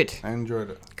 Good. I enjoyed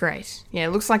it. Great. Yeah, it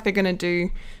looks like they're going to do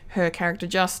her character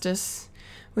justice,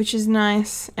 which is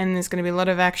nice, and there's going to be a lot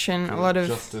of action, a lot of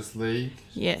Justice League.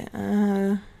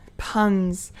 Yeah,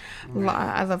 puns.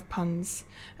 I love puns.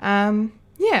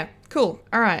 Yeah, cool.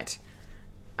 All right.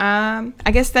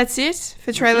 I guess that's it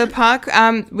for Trailer Park.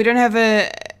 We don't have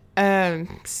a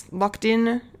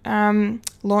locked-in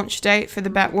launch date for the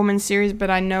Batwoman series, but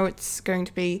I know it's going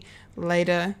to be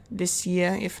later this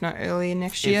year, if not earlier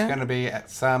next year. It's going to be at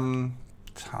some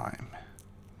time.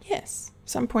 Yes,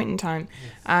 some point in time.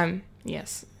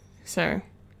 Yes. So,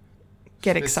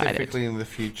 get excited. Specifically in the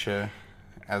future,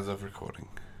 as of recording.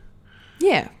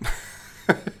 Yeah.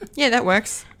 Yeah, that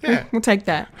works. Yeah. We'll take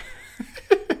that.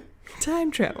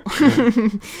 Time travel.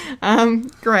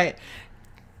 Great.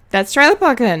 That's Trailer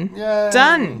Park then. Yay.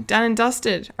 Done and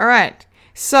dusted. All right.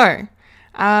 So,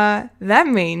 that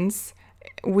means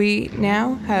we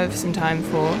now have some time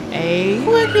for a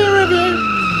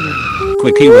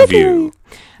Quickie review.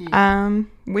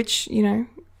 Which,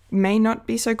 may not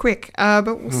be so quick.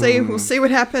 But we'll see. We'll see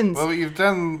what happens. Well, you've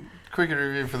done Quickie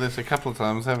review for this a couple of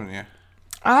times, haven't you?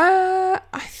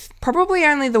 Probably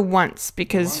only the once,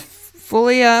 because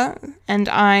Fulia and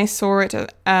I saw it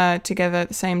together at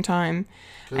the same time.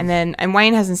 And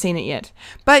Wayne hasn't seen it yet.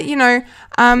 But,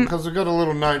 because we've got a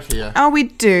little note here. Oh, we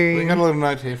do. We got a little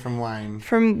note here from Wayne.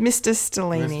 From Mr.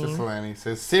 Stellini. Mr. Stellini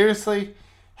says, seriously,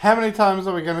 how many times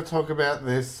are we going to talk about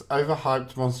this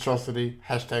overhyped monstrosity?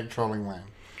 #trolling Wayne.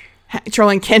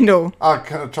 Trolling Kendall. Oh,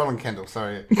 trolling Kendall,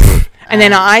 sorry. And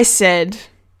then I said,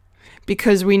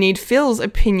 because we need Phil's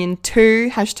opinion too,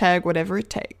 #whatever it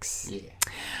takes.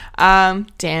 Yeah.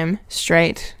 Damn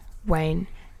straight, Wayne.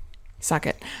 Suck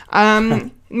it.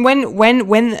 When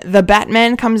the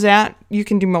Batman comes out, you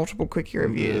can do multiple quickie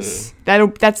reviews.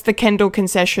 That's the Kendall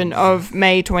concession of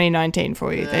May 2019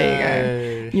 for you.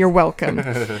 There you go. You're welcome.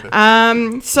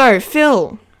 So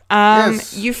Phil,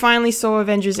 Yes. you finally saw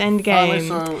Avengers Endgame. Finally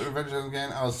saw Avengers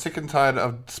Endgame. I was sick and tired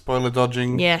of spoiler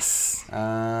dodging. Yes.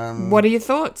 What What are your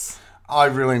thoughts? I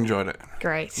really enjoyed it.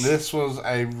 Great. This was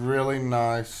a really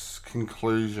nice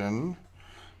conclusion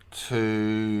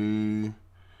to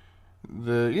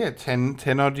the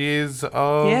 10 odd years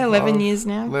of 11 years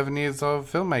now. 11 years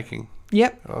of filmmaking,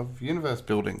 Yep. of universe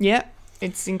building. Yep.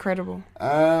 It's incredible.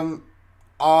 How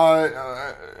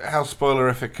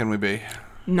spoilerific can we be?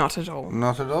 Not at all.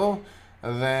 Not at all.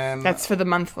 Then That's for the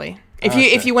monthly.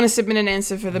 If you want to submit an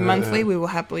answer for the monthly, we will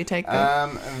happily take that.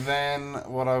 then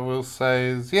what I will say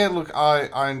is, look,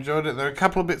 I enjoyed it. There are a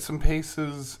couple of bits and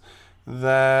pieces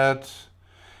that,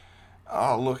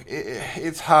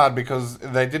 it's hard because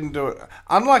they didn't do it.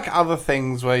 Unlike other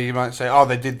things where you might say, oh,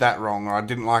 they did that wrong, or I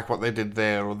didn't like what they did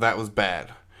there, or that was bad.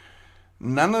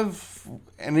 None of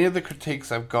any of the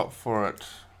critiques I've got for it,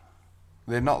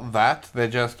 they're not that. They're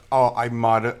just, I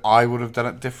would have done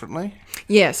it differently.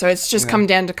 Yeah, so it's just come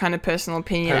down to kind of personal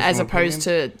opinion as opposed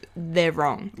to they're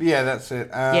wrong. Yeah, that's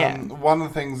it. One of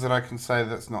the things that I can say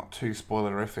that's not too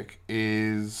spoilerific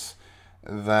is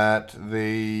that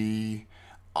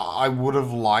I would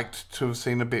have liked to have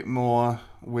seen a bit more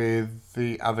with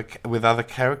other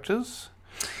characters.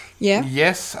 Yeah.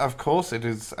 Yes, of course, it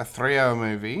is a 3-hour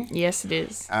movie. Yes, it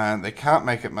is. And they can't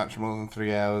make it much more than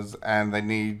 3 hours, and they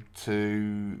need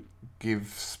to give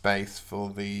space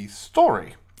for the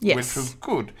story. Yes. Which was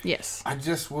good. Yes. I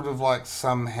just would have liked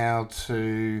somehow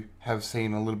to have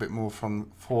seen a little bit more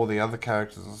for the other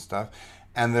characters and stuff.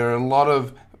 And there are a lot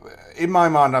of... In my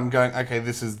mind, I'm going, okay,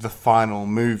 this is the final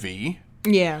movie.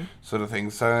 Yeah. Sort of thing.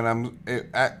 So, and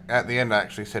at the end, I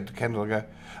actually said to Kendall, I go,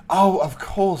 oh, of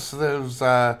course, there's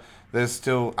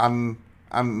still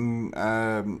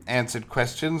unanswered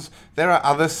questions. There are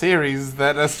other series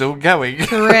that are still going.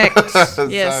 Correct.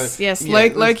 Yes. Yeah,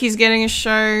 Loki's getting a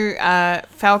show.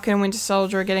 Falcon, Winter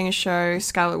Soldier are getting a show.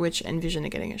 Scarlet Witch and Vision are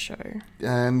getting a show.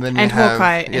 And then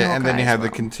Hawkeye. And then you have the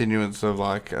continuance of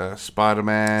like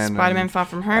Spider-Man. Spider-Man Far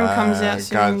From Home comes out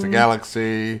soon. Guardians of the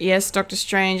Galaxy. Yes, Doctor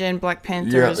Strange and Black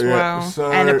Panther as well,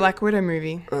 and a Black Widow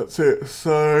movie. That's it.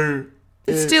 So.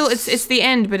 It's the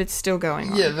end, but it's still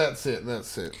going on. Yeah, that's it.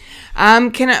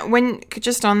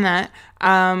 Just on that,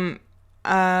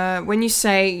 when you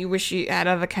say you wish you had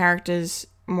other characters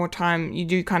more time, you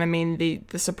do kind of mean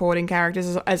the supporting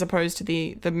characters as opposed to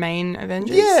the main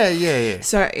Avengers. Yeah.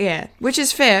 So which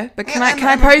is fair. But can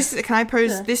I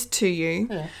pose this to you?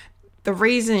 Yeah. The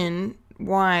reason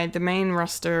why the main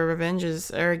roster of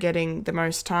Avengers are getting the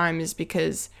most time is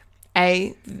because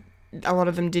a lot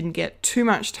of them didn't get too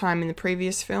much time in the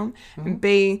previous film, and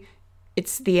B,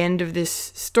 it's the end of this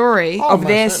story,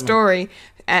 story.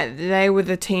 They were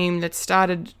the team that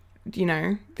started,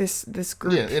 this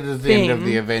group. Yeah, it is the end of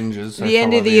the Avengers. So the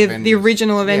end of the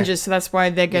original Avengers, so that's why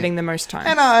they're getting the most time.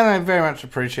 And I very much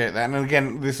appreciate that. And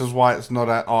again, this is why it's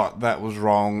not that was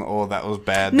wrong or that was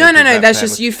bad. No, that's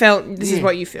just you felt, this is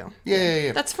what you feel.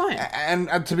 Yeah. That's fine.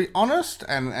 And to be honest,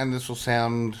 and this will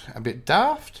sound a bit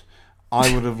daft,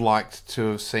 I would have liked to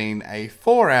have seen a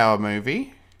 4-hour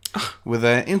movie with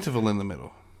an interval in the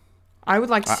middle. I would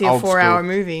like to see a 4-hour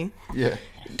movie. Yeah.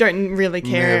 Don't really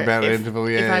care about if, an interval,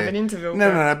 if I have an interval.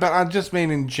 No, but I just mean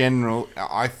in general,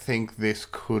 I think this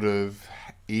could have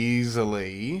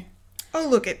easily... Oh,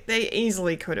 look, they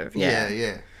easily could have,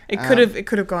 yeah. It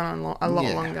could have gone on a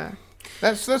lot longer.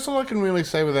 That's all I can really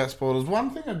say without spoilers.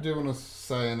 One thing I do want to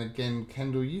say, and again,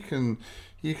 Kendall, you can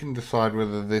decide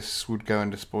whether this would go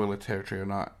into spoiler territory or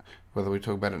not, whether we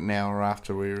talk about it now or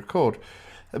after we record.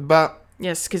 But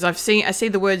yes, because I see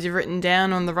the words you've written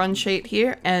down on the run sheet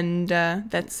here, and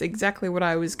that's exactly what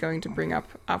I was going to bring up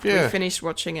after we finished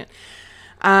watching it.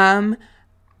 I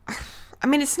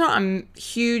mean, it's not a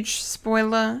huge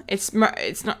spoiler. It's not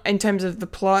in terms of the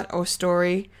plot or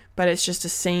story, but it's just a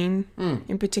scene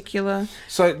in particular.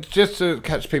 So just to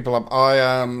catch people up,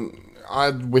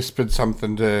 I whispered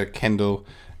something to Kendall,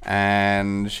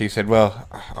 and she said, "Well,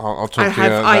 I'll talk to you."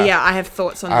 I have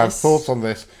thoughts on this. I have thoughts on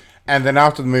this. And then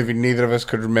after the movie, neither of us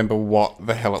could remember what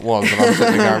the hell it was. And I'm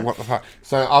sitting there going, what the fuck?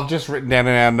 So I've just written down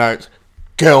in our notes,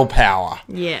 girl power.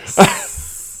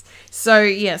 Yes. So,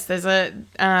 yes, there's a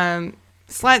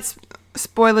slight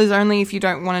spoilers only if you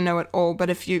don't want to know it all. But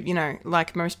if you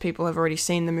like most people have already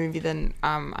seen the movie, then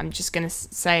I'm just going to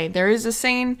say there is a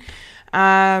scene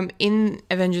in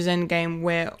Avengers Endgame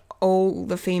where all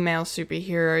the female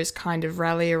superheroes kind of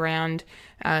rally around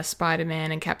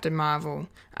Spider-Man and Captain Marvel.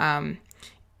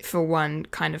 for one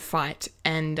kind of fight,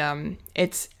 and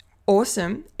it's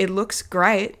awesome. It looks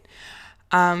great,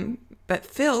 but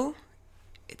Phil,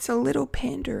 it's a little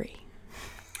pandery.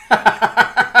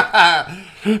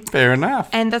 Fair enough.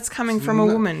 And that's coming from a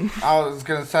woman. I was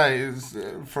going to say, it's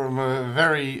from a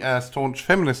very staunch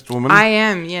feminist woman. I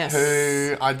am, yes.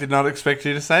 Who I did not expect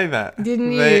you to say that.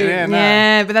 Didn't you? No.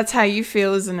 Yeah, but that's how you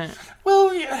feel, isn't it?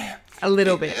 Well, yeah. A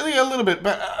little bit. A little bit,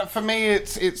 but for me,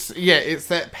 it's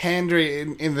that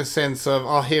pandery in the sense of,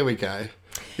 oh, here we go.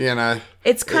 You know.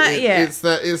 It's kind of, yeah. It's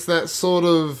that sort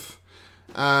of,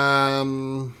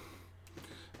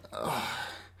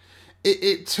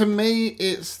 It to me,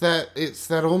 it's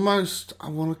that almost, I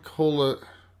want to call it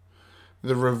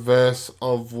the reverse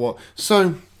of what.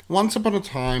 So once upon a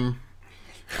time,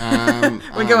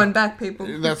 we're going back, people.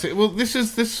 That's it. Well, this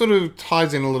sort of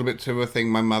ties in a little bit to a thing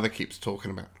my mother keeps talking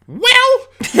about. Well,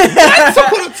 once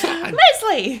upon a time,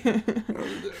 Leslie.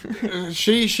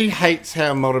 she hates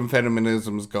how modern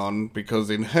feminism's gone because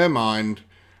in her mind,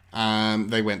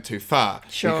 they went too far.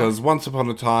 Sure. Because once upon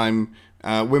a time,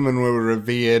 women were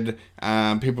revered.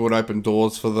 People would open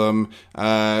doors for them.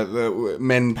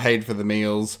 Men paid for the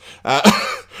meals.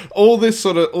 All this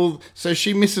sort of so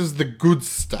she misses the good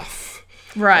stuff,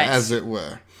 right? As it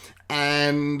were.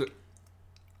 And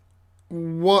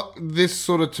what this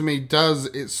sort of to me does,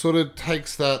 it sort of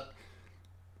takes that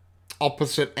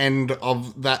opposite end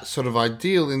of that sort of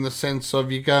ideal in the sense of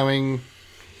you going.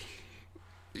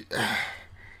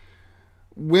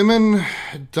 Women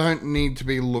don't need to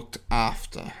be looked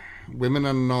after. Women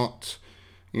are not,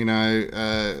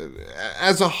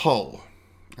 as a whole,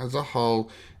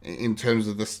 in terms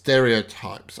of the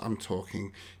stereotypes I'm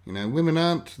talking, women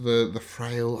aren't the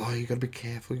frail, oh, you got to be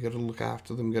careful, you got to look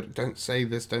after them, don't say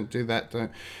this, don't do that,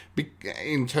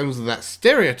 in terms of that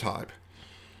stereotype.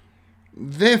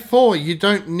 Therefore, you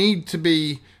don't need to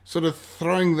be sort of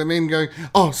throwing them in going,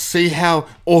 oh, see how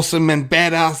awesome and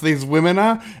badass these women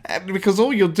are? Because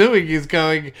all you're doing is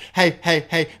going,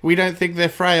 hey, we don't think they're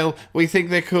frail. We think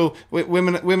they're cool.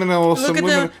 Women are awesome.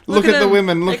 Look at the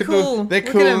women. They're cool. They're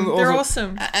cool. They're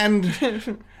awesome. And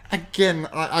again,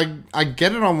 I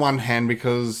get it on one hand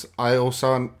because I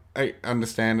also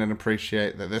understand and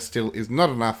appreciate that there still is not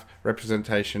enough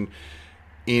representation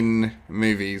in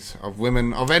movies of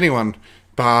women, of anyone,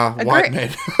 bar white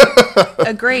men.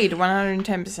 Agreed,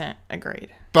 110% agreed.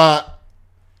 But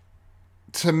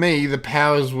to me, the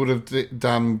Powers would have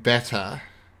done better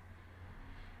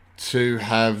to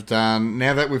have done.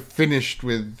 Now that we've finished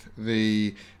with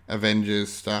the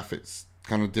Avengers stuff, it's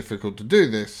kind of difficult to do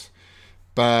this.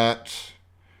 But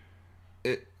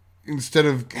instead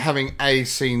of having a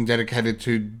scene dedicated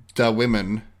to the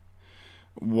women,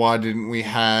 why didn't we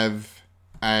have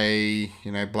a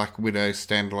Black Widow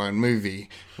standalone movie?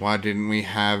 Why didn't we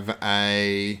have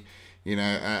a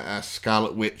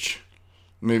Scarlet Witch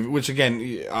movie? Which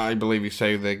again, I believe you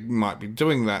say they might be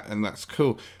doing that, and that's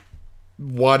cool.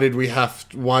 Why did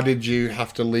you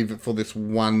have to leave it for this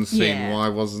one scene? Yeah.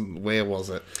 Where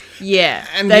was it? Yeah,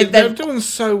 and they're doing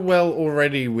so well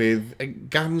already with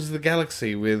Guardians of the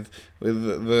Galaxy with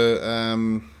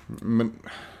the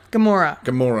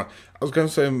Gamora. I was going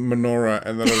to say menorah,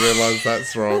 and then I realised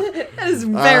that's wrong. That is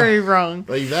very wrong.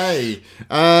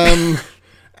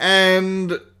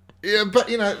 And yeah, but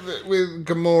with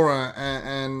Gamora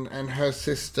and her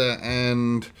sister,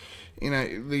 and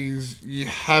you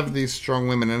have these strong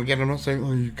women. And again, I'm not saying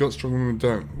you've got strong women,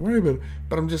 don't worry about it.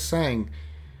 But I'm just saying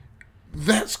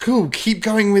that's cool. Keep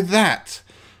going with that.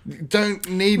 Don't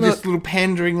need this little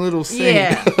pandering little scene.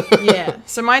 Yeah.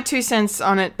 So my 2 cents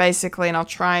on it, basically, and I'll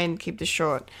try and keep this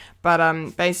short, but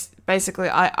basically,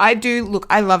 I do, look,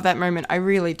 I love that moment. I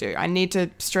really do. I need to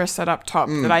stress that up top,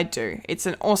 that I do. It's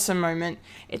an awesome moment.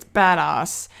 It's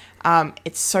badass.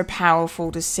 It's so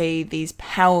powerful to see these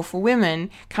powerful women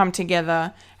come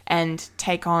together and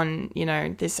take on,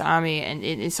 this army and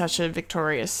in such a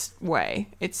victorious way.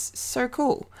 It's so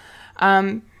cool.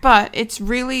 But it's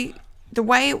really the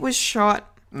way it was shot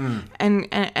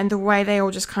and the way they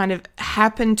all just kind of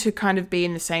happened to kind of be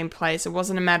in the same place. It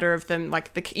wasn't a matter of them,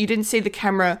 you didn't see the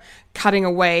camera cutting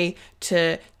away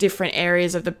to different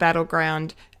areas of the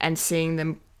battleground and seeing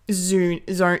them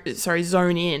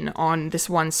zone in on this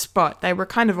one spot. They were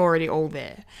kind of already all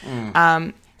there.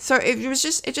 So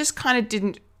it just kind of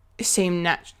didn't seem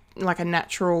like a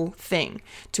natural thing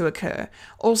to occur.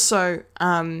 Also,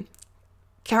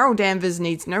 Carol Danvers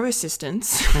needs no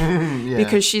assistance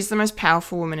because she's the most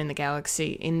powerful woman in the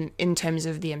galaxy in terms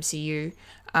of the MCU.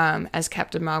 As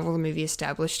Captain Marvel, the movie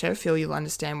established her. Phil, you'll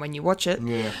understand when you watch it.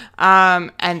 Yeah.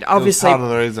 And obviously, part of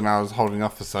the reason I was holding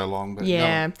off for so long. But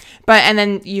yeah. But and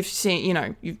then you've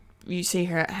seen, you see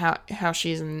her how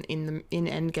she's in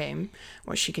Endgame,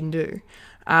 what she can do.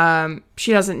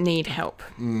 She doesn't need help.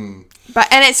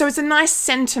 So it's a nice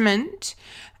sentiment.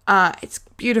 It's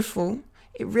beautiful.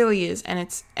 It really is,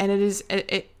 it's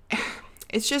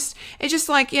just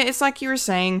like, yeah, it's like you were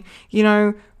saying, you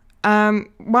know,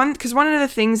 one of the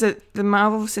things that the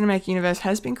Marvel Cinematic Universe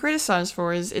has been criticized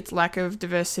for is its lack of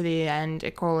diversity and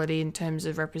equality in terms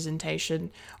of representation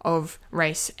of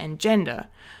race and gender,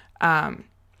 and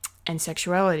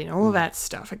sexuality and all of that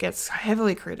stuff. It gets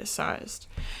heavily criticized.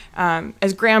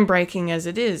 As groundbreaking as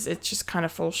it is, it just kind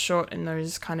of falls short in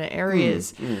those kind of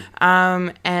areas.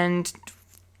 And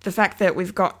the fact that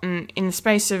we've gotten, in the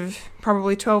space of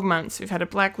probably 12 months, we've had a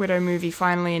Black Widow movie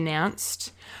finally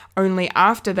announced, only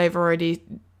after they've already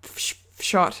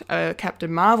shot a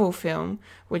Captain Marvel film,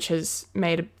 which has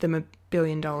made them $1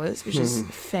 billion, which is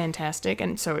fantastic,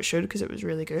 and so it should, because it was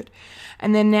really good.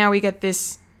 And then now we get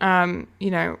this, girl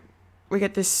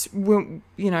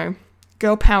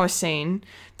power scene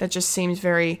that just seems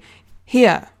very,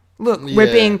 here, look,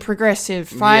 we're being progressive,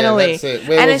 finally. Yeah, that's it.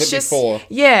 Where was it before?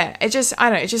 Yeah, it just, I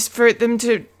don't know, just for them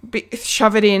to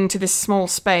shove it into this small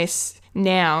space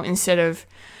now instead of,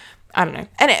 I don't know.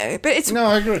 But it's... No,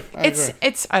 I agree.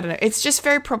 It's I don't know. It's just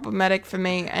very problematic for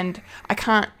me, and I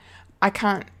can't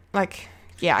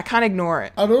ignore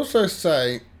it. I'd also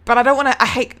say... But I don't want to... I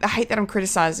hate that I'm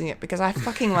criticizing it, because I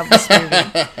fucking love this movie.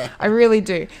 I really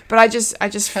do. But I just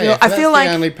feel... If that's the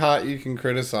only part you can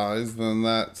criticize, then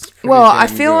that's... I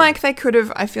feel like they could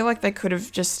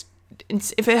have just...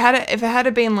 If it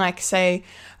had been like, say,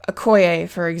 Okoye,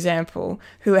 for example,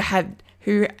 who had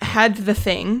the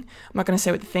thing. I'm not going to say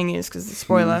what the thing is because it's a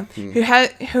spoiler. Who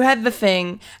had the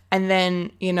thing, and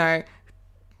then, you know,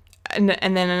 and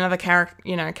then another character,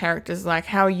 you know, characters like,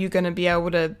 how are you going to be able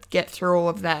to get through all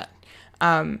of that?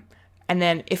 And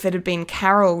then if it had been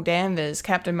Carol Danvers,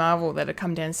 Captain Marvel, that had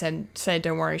come down and said,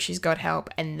 don't worry, she's got help,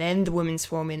 and then the women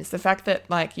swarm in. It's the fact that,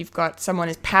 like, you've got someone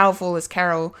as powerful as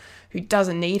Carol who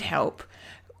doesn't need help,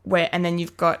 and then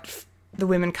you've got the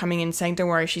women coming in saying, don't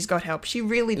worry, she's got help. She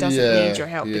really doesn't need your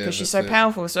help because she's so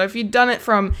powerful. So if you'd done it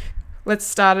from, let's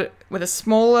start it with a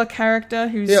smaller character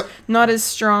who's not as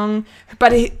strong,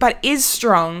 but is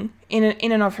strong in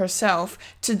and of herself,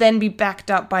 to then be backed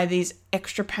up by these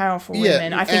extra powerful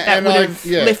women, I think that would have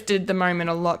lifted the moment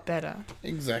a lot better.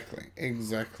 Exactly.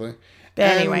 But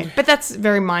anyway, but that's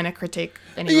very minor critique.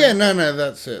 Anyway. Yeah, no,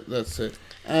 that's it.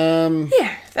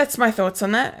 Yeah, that's my thoughts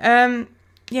on that.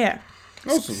 Yeah.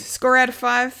 Awesome. Score out of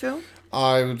 5, Phil?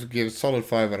 I would give a solid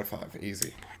 5 out of 5.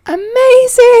 Easy.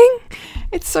 Amazing!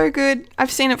 It's so good.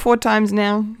 I've seen it 4 times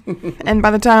now. And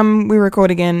by the time we record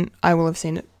again, I will have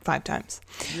seen it 5 times.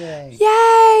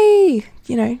 Yay!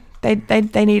 You know,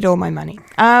 they need all my money.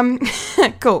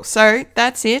 Cool. So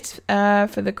that's it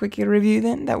for the quickie review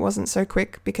then. That wasn't so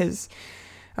quick because,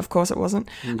 of course, it wasn't.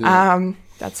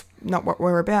 That's not what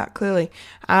we're about, clearly.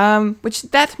 Which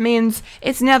that means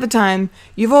it's now the time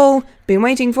you've all been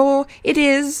waiting for. It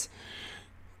is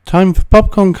time for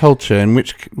popcorn culture, in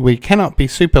which we cannot be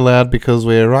super loud because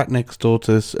we're right next door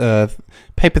to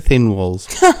paper thin walls.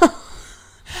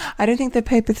 I don't think they're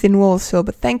paper thin walls, Phil,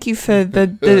 but thank you for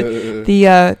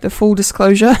the full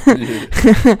disclosure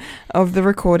of the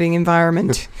recording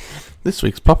environment. This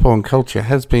week's popcorn culture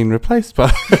has been replaced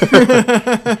by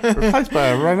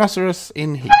a rhinoceros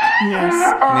in heat. Yes.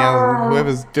 Now,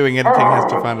 whoever's doing editing has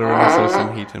to find a rhinoceros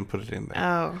in heat and put it in there.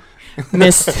 Oh.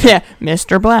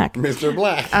 Mr. Black. Mr.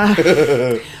 Black.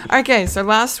 Okay, so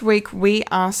last week we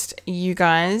asked you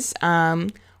guys,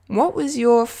 what was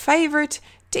your favourite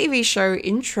TV show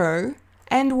intro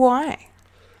and why?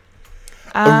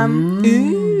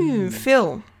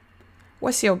 Phil,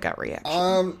 what's your gut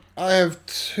reaction? I have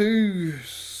 2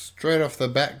 straight off the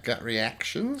bat gut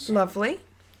reactions. Lovely.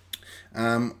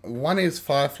 One is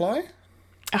Firefly.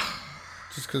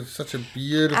 Just because it's such a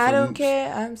beautiful... I don't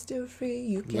care, I'm still free.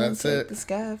 You can't take the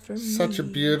sky from me. Such a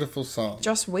beautiful song.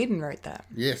 Joss Whedon wrote that.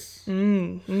 Yes.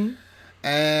 Mm-hmm.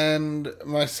 And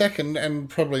my second, and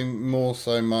probably more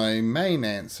so my main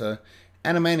answer,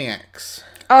 Animaniacs.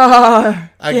 Oh,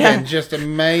 again, just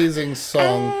amazing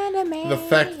song. Animaniacs. The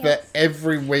fact that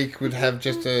every week would have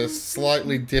just a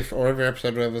slightly different, or every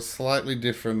episode would have a slightly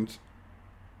different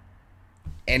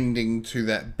ending to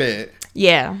that bit.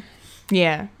 Yeah.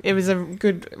 Yeah, it was a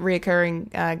good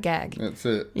reoccurring gag. That's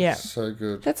it. Yeah. So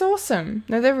good. That's awesome.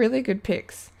 No, they're really good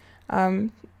picks.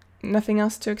 Nothing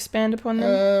else to expand upon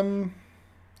them?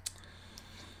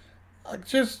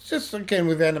 Just again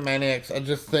with Animaniacs, I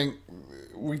just think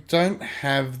we don't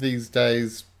have these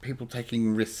days people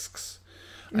taking risks.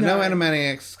 I know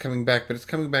Animaniacs is coming back, but it's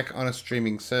coming back on a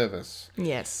streaming service.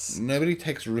 Yes. Nobody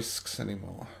takes risks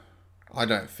anymore. I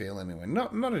don't feel anyway.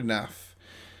 Not enough.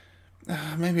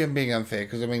 Maybe I'm being unfair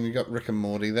because I mean you got Rick and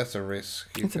Morty. That's a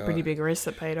risk. It's a pretty big risk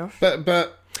that paid off.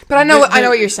 But I know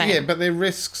what you're saying. Yeah, but they're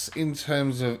risks in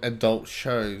terms of adult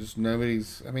shows. I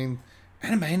mean,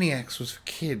 Animaniacs was for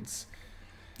kids.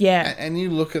 Yeah. And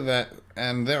you look at that,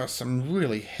 and there are some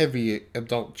really heavy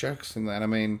adult jokes in that. I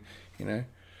mean, you know.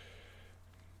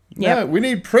 No, we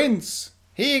need prints.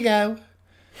 Here you go.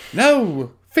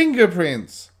 No,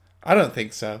 fingerprints. I don't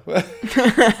think so.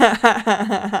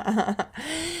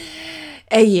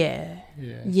 Yeah.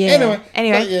 Anyway,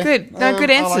 yeah. good. No, good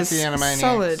answers. I like the Animaniacs.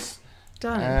 Solid.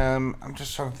 Done. I'm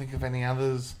just trying to think of any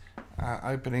others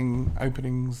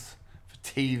openings for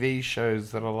TV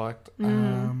shows that I liked.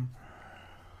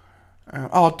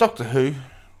 Doctor Who.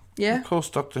 Yeah. Of course,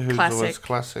 Doctor Who's always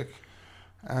classic.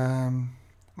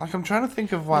 Like I'm trying to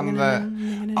think of one that.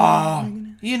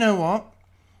 You know what?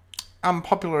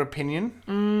 Unpopular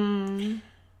opinion.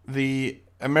 The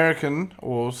American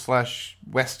or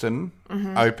 / Western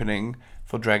opening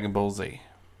for Dragon Ball Z.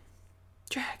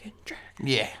 Dragon.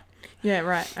 Yeah. Yeah,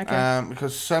 right. Okay.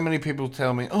 Because so many people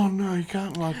tell me, "Oh no, you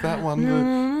can't like that one,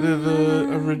 the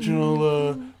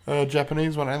original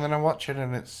Japanese one," and then I watch it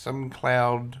and it's some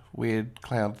weird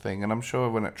cloud thing, and I'm sure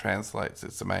when it translates,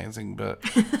 it's amazing. But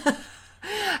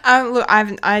look,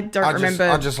 I don't remember.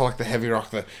 I just like the heavy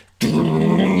rock. Yeah,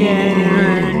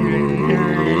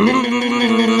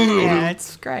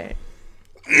 it's great.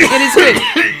 It is good.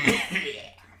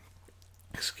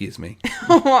 Excuse me.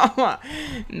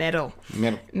 Metal.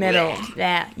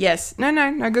 Yeah. Yes.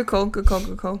 No. Good call.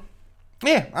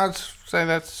 Yeah, I'd say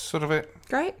that's sort of it.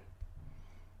 Great.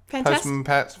 Fantastic. Postman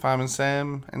Pat's, Fireman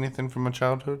Sam, anything from my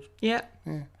childhood. Yeah.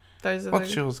 Those are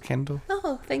What's yours, Kendall?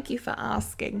 Oh, thank you for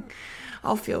asking.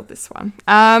 I'll feel this one.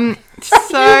 I'm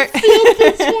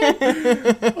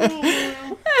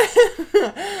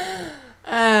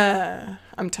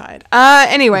tired.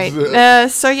 Anyway,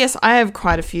 so yes, I have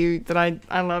quite a few that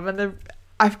I love, and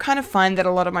I kind of find that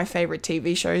a lot of my favorite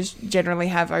TV shows generally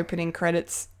have opening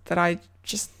credits that I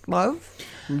just love.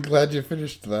 I'm glad you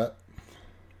finished that.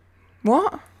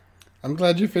 What? I'm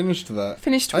glad you finished that.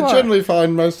 Finished what? I generally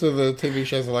find most of the TV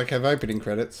shows I like have opening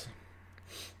credits.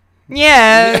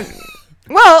 Yeah.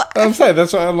 Well, I'm saying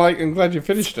that's what I like. I'm glad you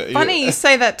finished it. Funny you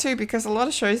say that too, because a lot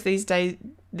of shows these days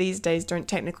don't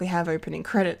technically have opening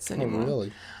credits anymore. Oh,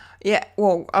 really? Yeah.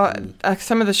 Well,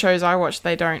 some of the shows I watch,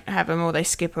 they don't have them, or they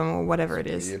skip them, or whatever it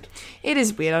is. Weird. It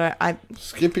is weird.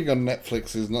 Skipping on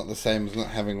Netflix is not the same as not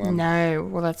having one. No.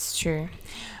 Well, that's true.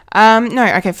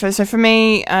 No. Okay. So for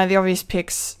me, the obvious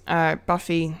picks are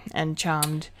Buffy and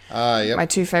Charmed. Yep. My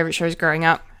two favorite shows growing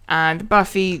up. The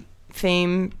Buffy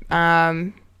theme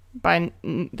by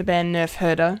the band Nerf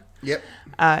Herder. Yep.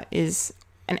 Is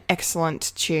an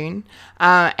excellent tune.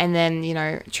 And then,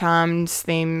 Charmed's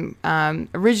theme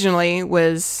originally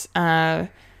was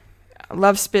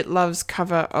Love Spit Love's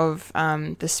cover of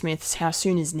The Smiths' How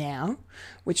Soon Is Now,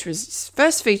 which was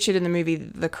first featured in the movie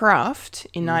The Craft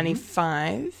in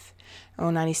 95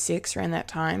 or 96, around that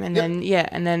time. And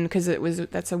then because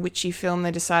that's a witchy film,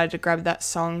 they decided to grab that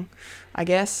song, I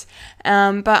guess.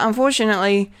 But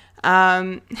unfortunately,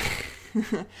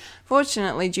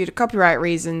 due to copyright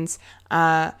reasons,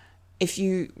 if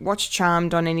you watch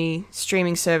Charmed on any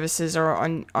streaming services or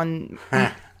on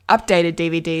updated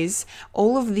DVDs,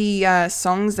 all of the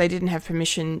songs they didn't have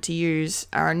permission to use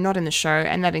are not in the show,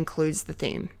 and that includes the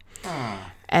theme.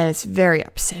 And it's very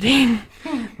upsetting.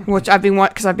 Which I've been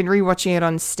rewatching it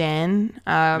on Stan,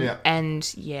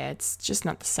 and it's just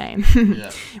not the same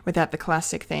without the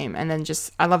classic theme. And then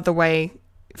I love the way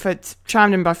for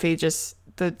Charmed and Buffy, just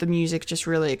the music just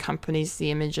really accompanies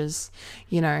the images,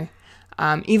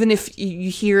 even if you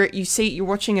hear it, you're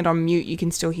watching it on mute, you can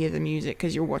still hear the music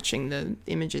because you're watching the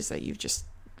images that you've just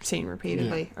seen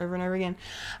repeatedly over and over again.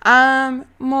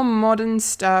 More modern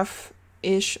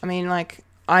stuff-ish. I mean, like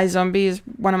iZombie is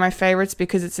one of my favorites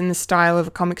because it's in the style of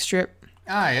a comic strip.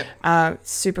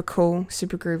 Super cool,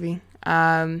 super groovy.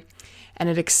 And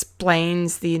it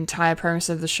explains the entire premise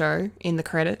of the show in the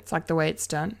credits, like the way it's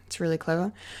done. It's really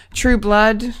clever. True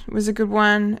Blood was a good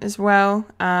one as well.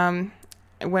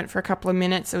 It went for a couple of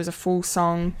minutes. It was a full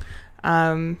song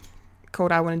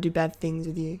called I Want to Do Bad Things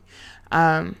With You.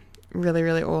 Really,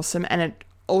 really awesome. And it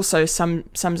also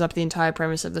sums up the entire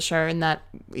premise of the show in that,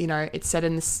 it's set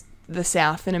in the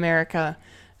South in America.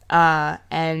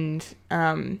 And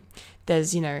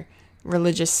there's,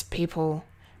 religious people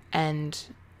and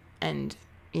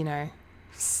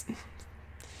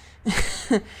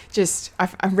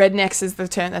rednecks is the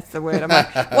term. That's the word. I'm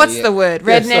like, what's the word?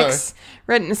 Rednecks.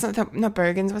 It's not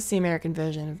bogans. What's the American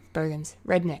version of bogans?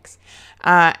 Rednecks.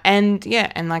 And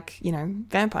like, you know,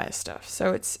 vampire stuff.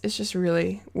 So it's just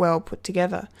really well put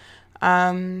together.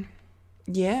 I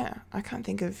can't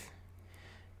think of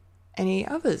any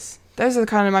others. Those are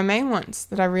kind of my main ones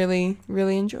that I really,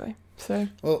 really enjoy. So,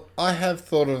 well, I have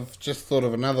thought of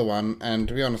another one, and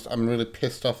to be honest, I'm really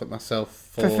pissed off at myself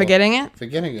for forgetting it.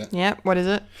 Yeah, what is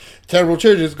it? Terrible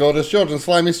tutors, gorgeous children,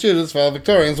 slimy students, vile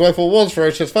Victorians, woeful wars,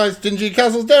 ferocious fights, dingy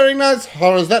castles, daring knights,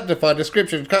 horrors that defy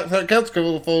description, Celts,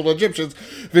 skillful Egyptians,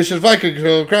 vicious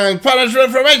Viking crimes,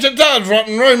 punishment from ancient times,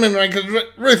 rotten Roman rankers,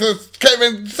 ruthless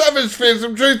cavemen, savage,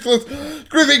 fearsome, truthless,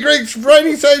 groovy Greeks,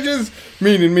 rainy sages,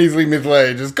 mean and measly middle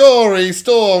ages, gory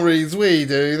stories, we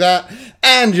do that.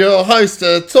 And your host,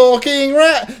 a talking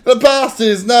rat. The past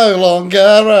is no longer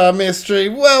a mystery.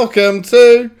 Welcome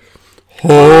to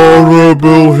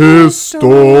Horrible Histories.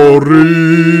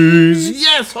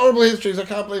 Yes, Horrible Histories. I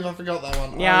can't believe I forgot that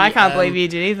one. Yeah, I can't believe you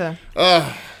did either.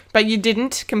 But you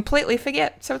didn't completely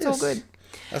forget, so it's all good.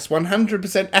 That's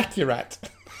 100% accurate.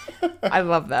 I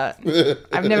love that.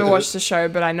 I've never watched the show,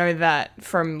 but I know that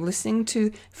from listening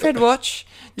to Fred Watch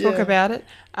talk about it.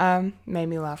 Made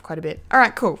me laugh quite a bit. All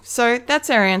right, cool. So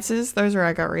that's our answers. Those are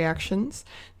our gut reactions.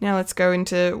 Now let's go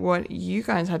into what you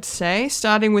guys had to say,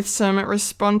 starting with some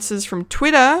responses from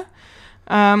Twitter.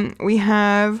 We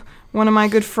have one of my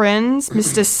good friends,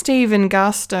 Mr. Stephen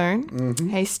Garstone. Mm-hmm.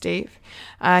 Hey, Steve.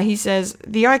 He says,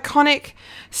 the iconic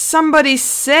 "Somebody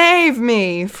Save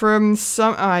Me" from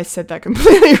some... Oh, I said that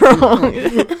completely wrong.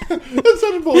 That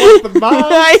sounded more like the Mars.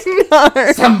 I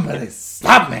know. Somebody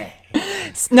stop me.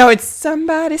 No, it's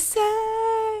 "Somebody Save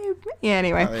Me." Yeah,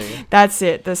 anyway, that's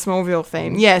it. The Smallville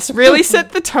theme. Yes, really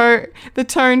set the tone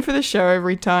for the show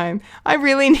every time. I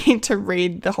really need to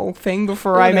read the whole thing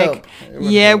before I make...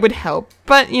 It would help.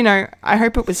 But, you know, I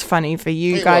hope it was funny for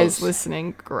you guys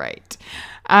listening. Great.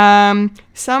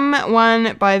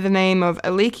 Someone by the name of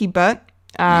Aliki Butt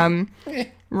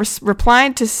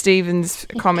replied to Stephen's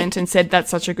comment and said, that's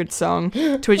such a good song,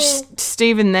 to which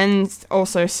Stephen then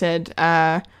also said,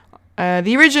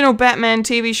 the original Batman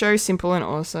TV show, simple and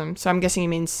awesome. So I'm guessing he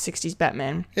means 60s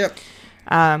Batman. Yep.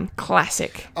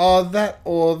 Classic. Oh, that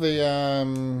or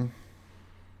the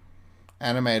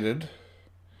animated.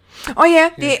 Oh yeah,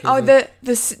 yeah.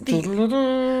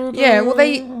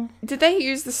 Well, did they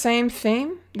use the same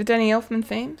theme, the Danny Elfman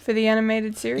theme for the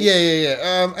animated series?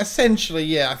 Yeah. Essentially,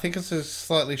 yeah. I think it's a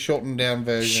slightly shortened down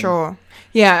version. Sure.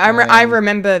 Yeah, I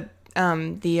remember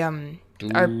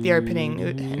the opening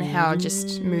and how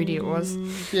just moody it was.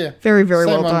 Yeah. Very, very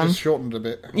same well one, done. Just shortened a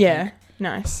bit. Yeah.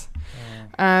 Nice.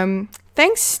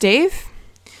 Thanks, Steve.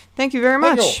 Thank you very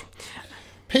much.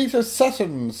 Peter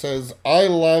Sutton says, I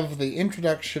love the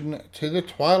introduction to the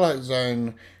Twilight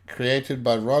Zone created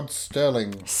by Rod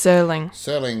Serling.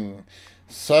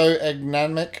 So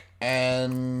enigmatic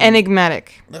and...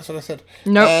 Enigmatic. That's what I said.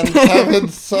 Nope. And covered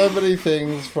so many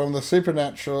things from the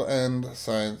supernatural and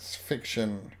science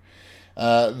fiction.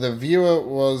 The viewer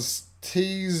was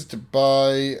teased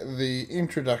by the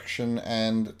introduction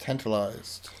and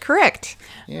tantalized. Correct.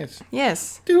 Yes.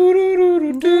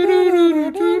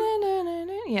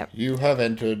 Yep. You have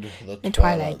entered the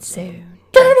Twilight Zone.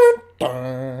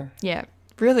 Yeah,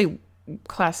 really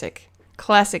classic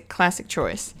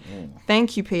choice.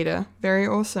 Thank you, Peter. Very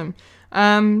awesome.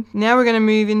 Now we're going to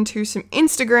move into some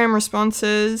Instagram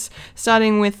responses,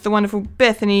 starting with the wonderful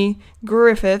Bethany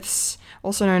Griffiths,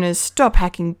 also known as Stop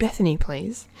Hacking Bethany,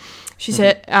 please. She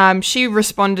said, she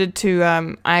responded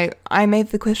to, I made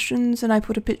the questions and I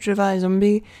put a picture of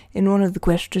iZombie in one of the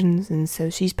questions, and so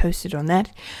she's posted on that,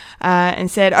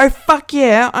 and said, oh, fuck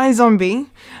yeah, iZombie.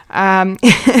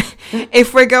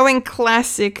 If we're going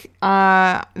classic, though,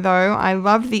 I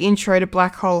love the intro to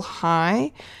Black Hole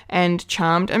High and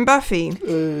Charmed and Buffy.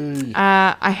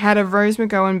 I had a Rose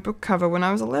McGowan book cover when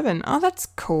I was 11. Oh, that's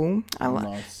cool.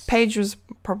 Nice. Paige was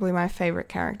probably my favourite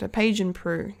character. Paige and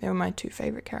Prue, they were my two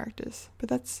favourite characters. But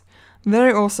that's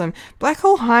very awesome. Black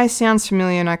Hole High sounds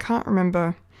familiar and I can't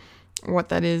remember what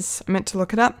that is. I meant to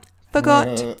look it up.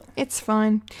 Forgot. It's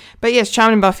fine. But yes,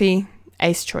 Charmed and Buffy,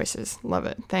 ace choices. Love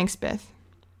it. Thanks, Beth.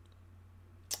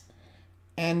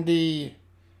 Andy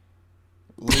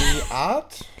Lee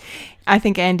Art? I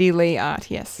think Andy Lee Art,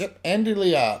 yes. Yep, Andy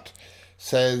Lee Art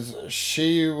says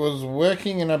she was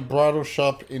working in a bridal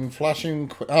shop in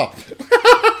Flushing...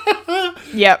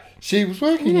 Yep. She was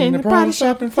working in a bridal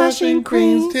shop in Flushing,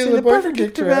 Queens, till her boyfriend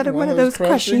kicked her out of one of those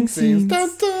crushing scenes. Dun,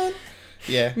 dun.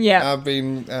 Yeah. Yeah. I've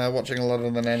been watching a lot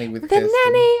of The Nanny with The Kirsten.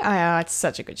 Nanny. Oh, it's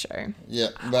such a good show. Yeah,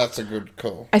 that's a good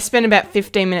call. I spent about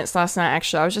 15 minutes last night,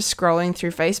 actually. I was just scrolling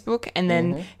through Facebook, and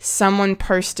then someone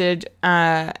posted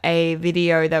a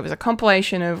video that was a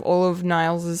compilation of all of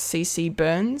Niles' CC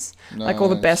burns, like all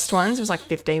the best ones. It was like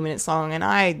 15 minutes long, and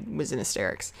I was in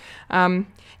hysterics.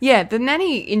 Yeah, the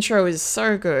Nanny intro is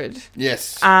so good.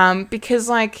 Yes. Because,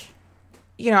 like,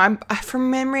 you know, from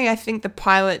memory, I think the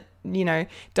pilot, you know,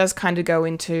 does kind of go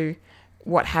into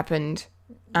what happened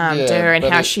to her and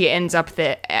how she ends up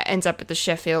at the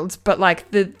Sheffields. But,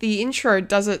 like, the intro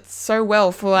does it so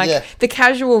well for, like, the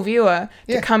casual viewer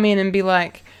to come in and be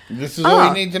like, this is all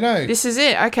you need to know. This is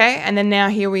it, okay. And then now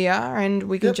here we are, and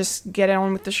we can just get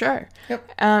on with the show.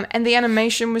 Yep. And the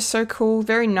animation was so cool,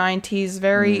 very 90s,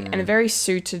 and very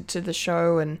suited to the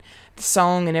show and the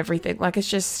song and everything. Like, it's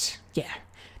just, yeah.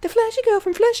 The flashy girl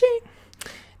from Flushing.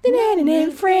 The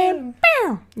nanny friend.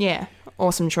 Bow. Yeah,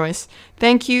 awesome choice.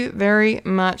 Thank you very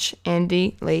much,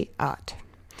 Andy Lee Art.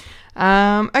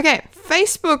 Okay,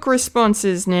 Facebook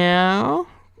responses now.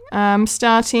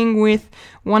 Starting with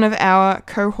one of our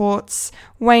cohorts,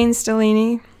 Wayne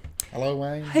Stellini. Hello,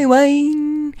 Wayne. Hey,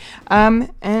 Wayne.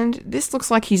 And this looks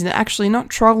like he's actually not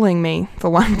trolling me for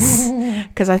once,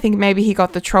 because I think maybe he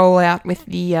got the troll out with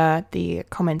the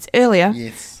comments earlier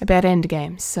about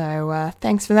Endgame. So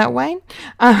thanks for that, Wayne.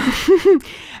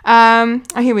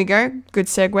 Here we go. Good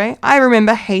segue. I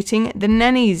remember hating the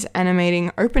Nanny's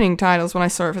animating opening titles when I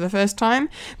saw it for the first time,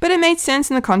 but it made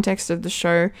sense in the context of the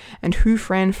show and who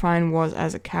Fran Fine was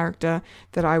as a character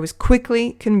that I was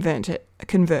quickly converted.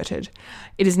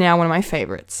 It is now one of my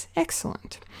favorites.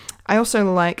 Excellent. I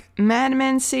also like Mad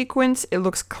Men sequence. It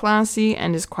looks classy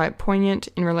and is quite poignant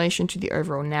in relation to the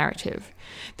overall narrative.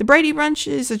 The Brady Bunch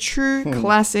is a true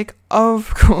classic,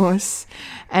 of course,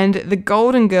 and The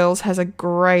Golden Girls has a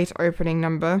great opening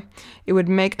number. It would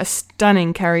make a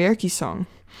stunning karaoke song.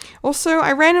 Also,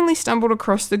 I randomly stumbled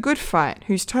across The Good Fight,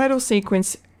 whose title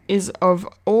sequence is, of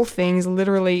all things,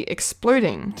 literally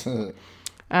exploding.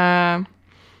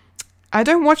 I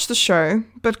don't watch the show,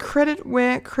 but credit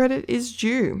where credit is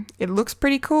due. It looks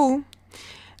pretty cool.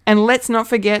 And let's not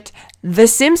forget The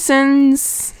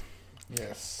Simpsons.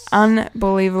 Yes.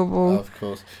 Unbelievable. Of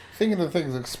course. Thinking of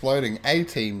things exploding,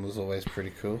 A-Team was always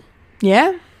pretty cool.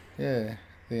 Yeah? Yeah.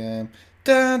 The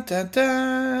dun dun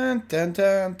dun dun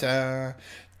dun dun.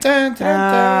 Dun, dun,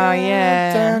 dun,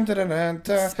 yeah. Dun, dun, dun, dun,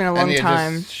 dun. It's been a long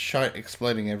time. Just shite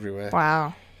exploding everywhere.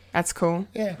 Wow. That's cool.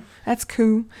 Yeah. That's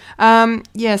cool.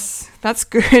 Yes, that's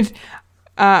good.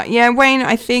 Yeah, Wayne,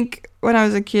 I think when I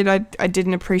was a kid, I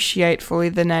didn't appreciate fully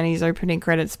the Nanny's opening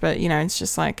credits, but, you know, it's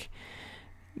just like,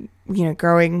 you know,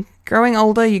 growing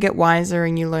older, you get wiser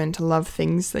and you learn to love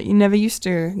things that you never used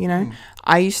to, you know.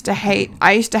 I used to hate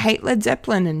Led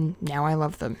Zeppelin, and now I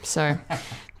love them. So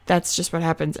that's just what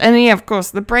happens. And yeah, of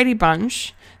course, the Brady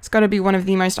Bunch, it's got to be one of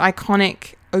the most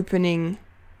iconic opening,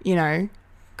 you know,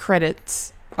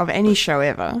 credits of any show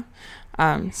ever.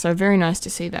 So very nice to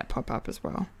see that pop up as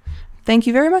well. Thank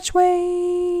you very much,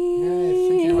 Wayne. Yeah,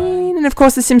 thank you, Wayne. And of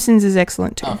course, The Simpsons is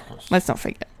excellent too. Oh, of course. Let's not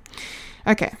forget.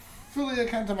 Okay. Fulia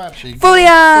Cantamachi.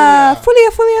 Fulia!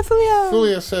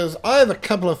 Fulia says, I have a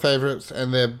couple of favourites,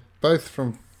 and they're both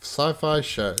from sci-fi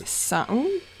shows. So,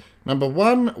 Number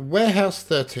 1, Warehouse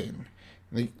 13.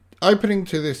 The opening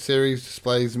to this series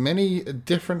displays many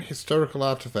different historical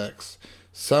artifacts,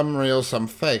 some real, some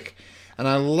fake, and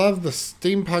I love the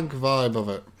steampunk vibe of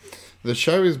it. The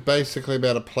show is basically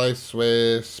about a place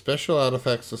where special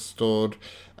artifacts are stored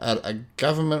at a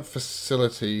government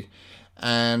facility,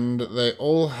 and they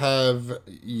all have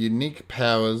unique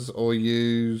powers or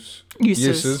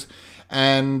uses,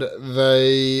 and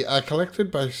they are collected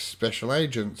by special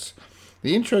agents.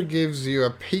 The intro gives you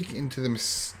a peek into the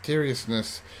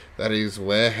mysteriousness that is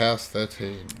Warehouse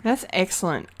 13. that's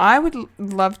excellent. I would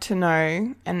love to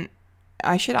know, and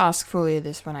I should ask Fulia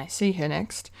this when I see her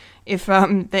next, if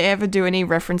they ever do any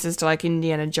references to, like,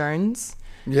 Indiana Jones.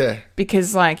 Yeah.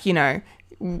 Because, like, you know,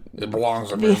 It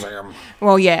belongs in a museum.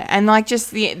 well, yeah, and, like, just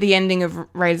the ending of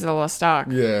Raiders of the Lost Ark.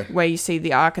 Yeah. Where you see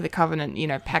the Ark of the Covenant, you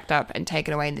know, packed up and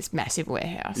taken away in this massive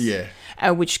warehouse. Yeah.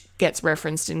 Which gets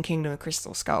referenced in Kingdom of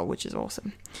Crystal Skull, which is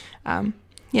awesome.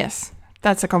 Yes,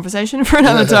 that's a conversation for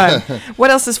another time.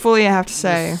 What else does Fulia have to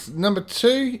say? Number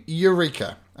 2,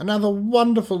 Eureka. Another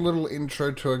wonderful little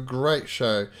intro to a great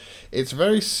show. It's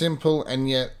very simple, and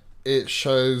yet it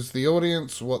shows the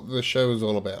audience what the show is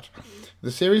all about.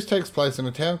 The series takes place in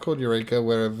a town called Eureka,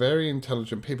 where very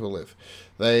intelligent people live.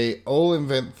 They all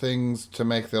invent things to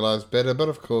make their lives better, but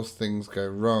of course things go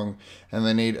wrong, and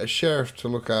they need a sheriff to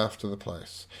look after the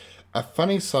place. A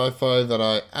funny sci-fi that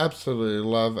I absolutely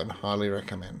love and highly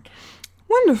recommend.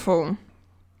 Wonderful.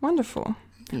 Wonderful.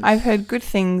 Yes. I've heard good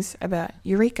things about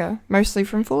Eureka, mostly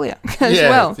from Fulia as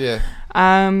well. Yeah.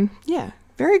 Yeah,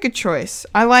 very good choice.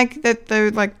 I like that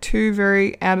they're like two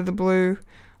very out of the blue,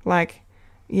 like,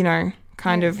 you know,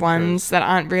 kind of ones that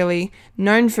aren't really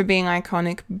known for being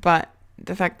iconic, but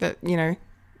the fact that, you know,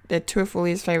 they're two of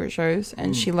Fulia's favourite shows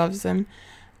and she loves them.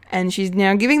 And she's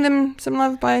now giving them some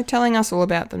love by telling us all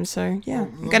about them. So, yeah,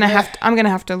 I'm going to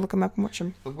have to look them up and watch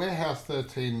them. The Warehouse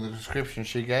 13, the description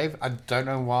she gave, I don't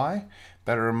know why,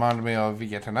 but it reminded me of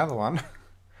yet another one.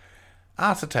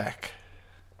 Art Attack.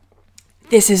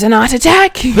 This is an art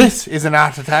attack. This is an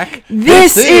art attack.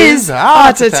 This is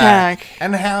art attack.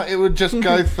 And how it would just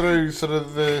go through sort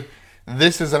of the...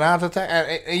 This is an art attack.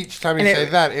 And each time you say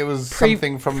that, it was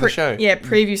something from the show. Yeah,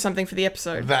 preview something for the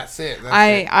episode. That's it.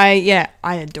 I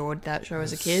adored that show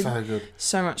as a kid. So good.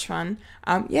 So much fun.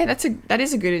 Yeah, that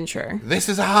is a good intro. This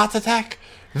is a heart attack.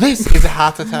 This is a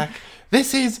heart attack.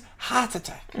 This is heart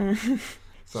attack.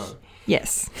 So.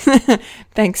 Yes.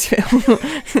 Thanks, Phil.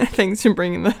 Thanks for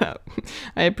bringing that up.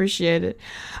 I appreciate it.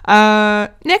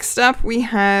 Next up, we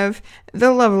have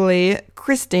the lovely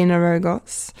Christina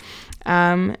Rogos.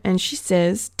 And she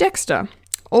says, Dexter.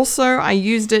 Also, I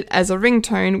used it as a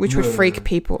ringtone, which would freak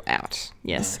people out.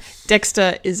 Yes. Nice.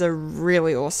 Dexter is a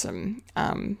really awesome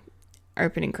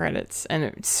opening credits, and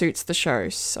it suits the show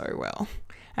so well.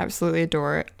 Absolutely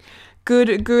adore it.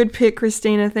 Good pick,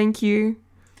 Christina. Thank you.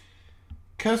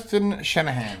 Kirsten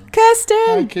Shanahan. Kirsten!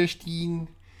 Hi, Kirsten.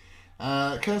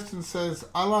 Kirsten says,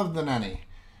 I love The Nanny.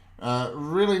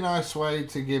 Really nice way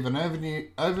to give an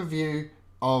overview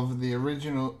of the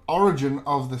origin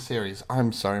of the series.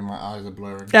 I'm sorry, my eyes are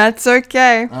blurring. That's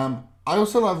okay. I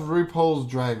also love RuPaul's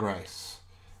Drag Race.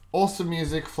 Awesome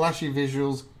music, flashy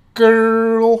visuals.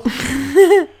 Girl.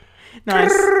 Nice.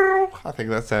 Girl. I think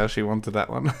that's how she wanted that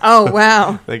one. Oh,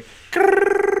 wow. Like,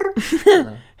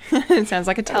 it sounds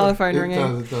like a telephone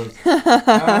ringing. It does.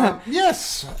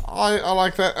 Yes, I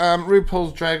like that.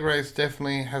 RuPaul's Drag Race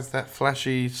definitely has that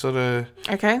flashy sort of...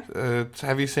 Okay.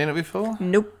 Have you seen it before?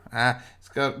 Nope. It's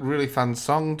got a really fun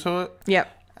song to it. Yep.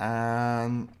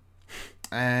 And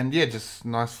yeah, just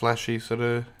nice flashy sort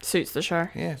of... Suits the show.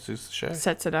 Yeah, suits the show.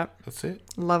 Sets it up. That's it.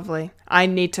 Lovely. I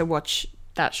need to watch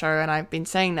that show, and I've been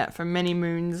saying that for many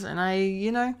moons, and I,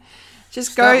 you know,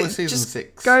 just Start with season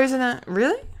 6. Goes in a...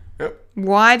 Really? Yep.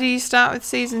 Why do you start with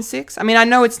season 6? I mean, I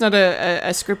know it's not a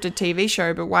scripted TV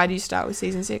show, but why do you start with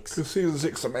season 6? Because season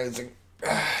 6 is amazing.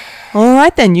 All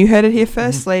right, then. You heard it here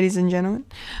first, ladies and gentlemen.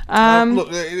 Look,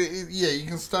 yeah, you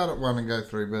can start at 1 and go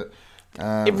through, but...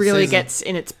 it really gets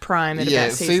in its prime at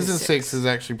about season 6 is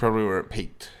actually probably where it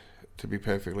peaked, to be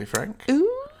perfectly frank. Ooh.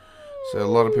 So a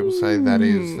lot of people say that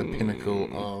is the pinnacle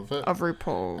of it. Of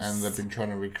RuPaul's. And they've been trying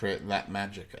to recreate that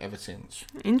magic ever since.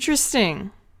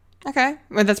 Interesting. Okay.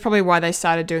 Well, that's probably why they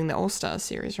started doing the All-Stars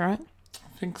series, right?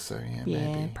 I think so, yeah.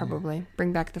 Yeah, maybe. probably. Yeah.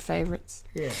 Bring back the favourites.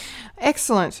 Yeah.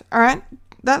 Excellent. All right.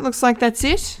 That looks like that's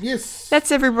it. Yes.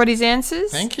 That's everybody's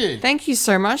answers. Thank you. Thank you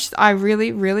so much. I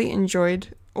really, really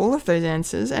enjoyed all of those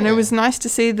answers. And it was nice to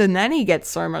see The Nanny get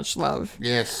so much love.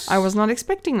 Yes. I was not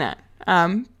expecting that.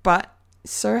 But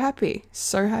so happy.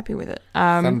 So happy with it.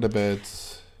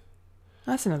 Thunderbirds.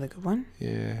 That's another good one.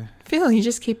 Yeah. Phil, you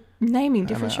just keep naming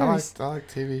different shows. I like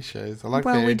TV shows. I like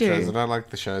their intros. I don't like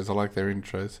the shows. I like their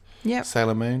intros. Yep.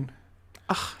 Sailor Moon.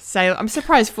 Oh, I'm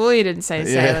surprised Fulia didn't say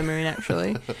Sailor Moon,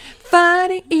 actually.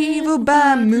 Fighting evil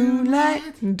by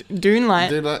moonlight.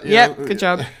 Doonlight. Yeah. Yep, good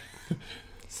job.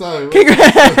 So,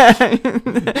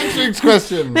 next week's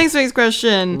question. Next week's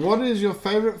question. What is your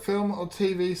favourite film or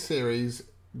TV series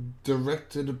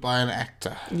directed by an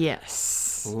actor?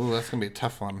 Yes. Ooh, that's going to be a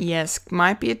tough one. Yes,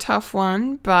 might be a tough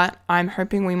one, but I'm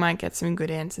hoping we might get some good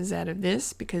answers out of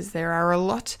this because there are a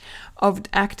lot of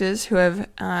actors who have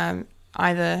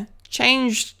either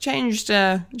changed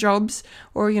jobs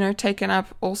or, you know, taken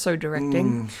up also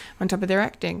directing on top of their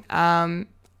acting.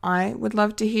 I would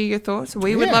love to hear your thoughts.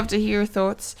 We would love to hear your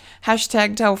thoughts.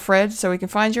 Hashtag tell Fred so we can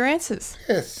find your answers.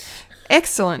 Yes.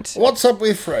 Excellent. What's up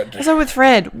with Fred? What's up with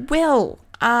Fred?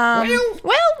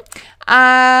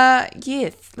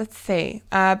 Yes, let's see.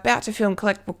 About to film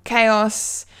Collectible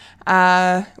Chaos,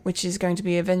 which is going to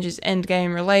be Avengers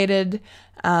Endgame related.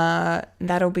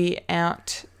 That'll be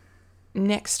out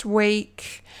next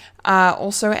week.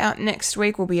 Also out next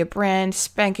week will be a brand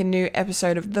spanking new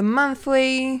episode of The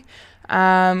Monthly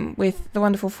with the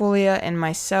wonderful Fulia and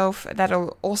myself.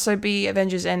 That'll also be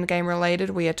Avengers Endgame related.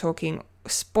 We are talking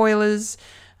spoilers.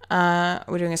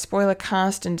 We're doing a spoiler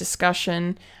cast and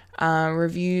discussion,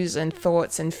 reviews and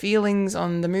thoughts and feelings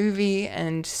on the movie.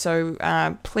 And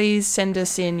so please send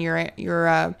us in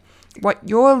your what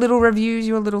your little reviews,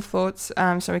 your little thoughts,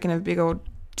 so we can have a big old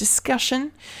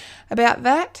discussion about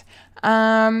that.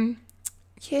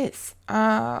 Yes.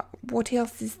 What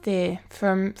else is there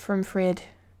from Fred?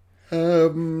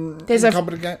 There's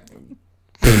Incompetent Gamers.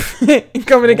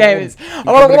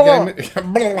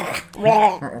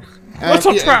 What's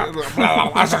a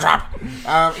trap?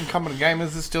 Incompetent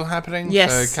Gamers is still happening.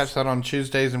 Yes. So catch that on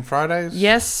Tuesdays and Fridays.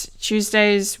 Yes,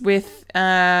 Tuesdays with Darth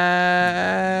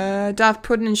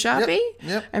Puddin and Sharpie.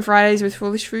 Yep. And Fridays with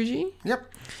Foolish Fuji.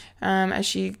 Yep. As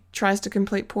she tries to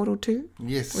complete Portal 2.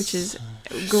 Yes. Which is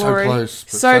glory.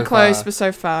 So close, but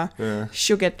so far. Yeah.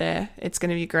 She'll get there. It's going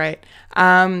to be great.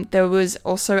 There was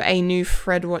also a new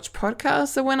Fred Watch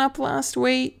podcast that went up last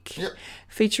week. Yep.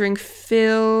 Featuring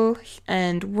Phil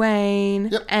and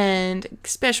Wayne and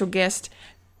special guest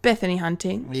Bethany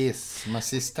Hunting. Yes, my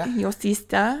sister. Your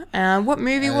sister. What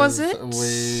movie was it?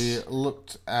 We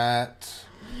looked at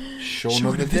Shaun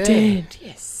of the Dead.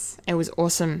 Yes. It was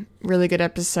awesome. Really good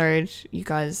episode. You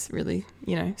guys really,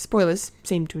 spoilers,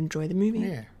 seem to enjoy the movie.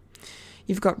 Yeah.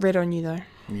 You've got red on you though.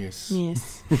 Yes.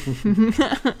 Yes.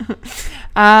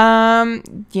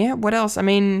 What else? I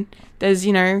mean, there's,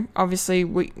 obviously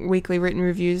weekly written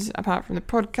reviews apart from the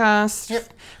podcast.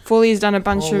 Yep. Foley's done a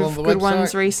bunch All of on the good website.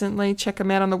 ones recently. Check them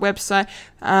out on the website.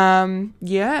 I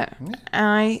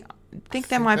think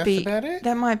that might be about it.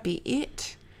 That might be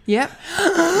it. Yep.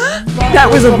 That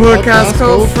was a podcast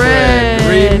called Fred.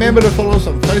 Remember to follow us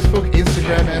on Facebook,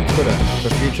 Instagram, and Twitter.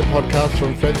 The future podcasts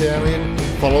from Fred the Alien.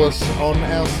 Follow us on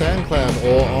our SoundCloud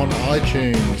or on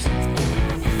iTunes.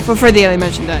 For Fred the Alien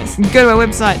merchandise, go to our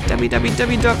website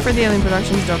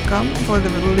www.fredthealienproductions.com and follow the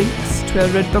little links to our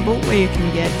Redbubble where you can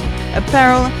get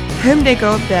apparel, home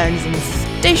decor, bags, and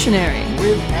stationery.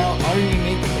 With our own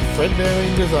unique Fred the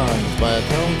Alien designs by our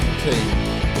talented team.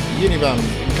 Unibums,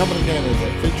 Incompetent Gamers,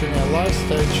 featuring our live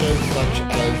stage shows such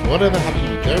as Whatever Happened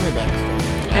to Jeremy Baxter.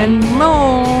 And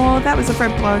more. That was a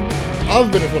Fred plug.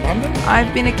 I've been a Fred London.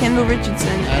 I've been a Kendall Richardson.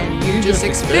 And you just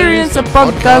experienced a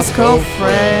podcast called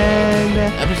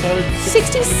Fred. Episode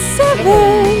 67.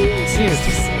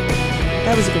 Yes.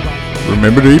 That was a good one.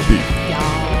 Remember to eat beef.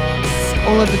 Yes.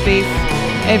 All of the beef.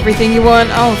 Everything you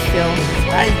want. Oh, Phil.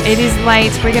 It is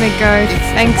late. We're going to go.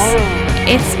 Thanks.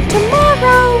 It's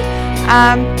tomorrow.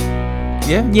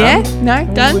 Yeah? No?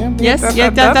 Done? Yes? Yeah,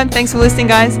 done. Thanks for listening,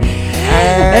 guys.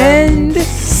 And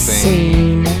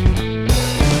scene.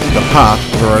 The part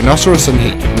of a rhinoceros in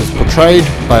heat was portrayed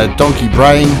by a donkey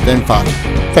braying, then farting.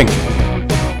 Thank you.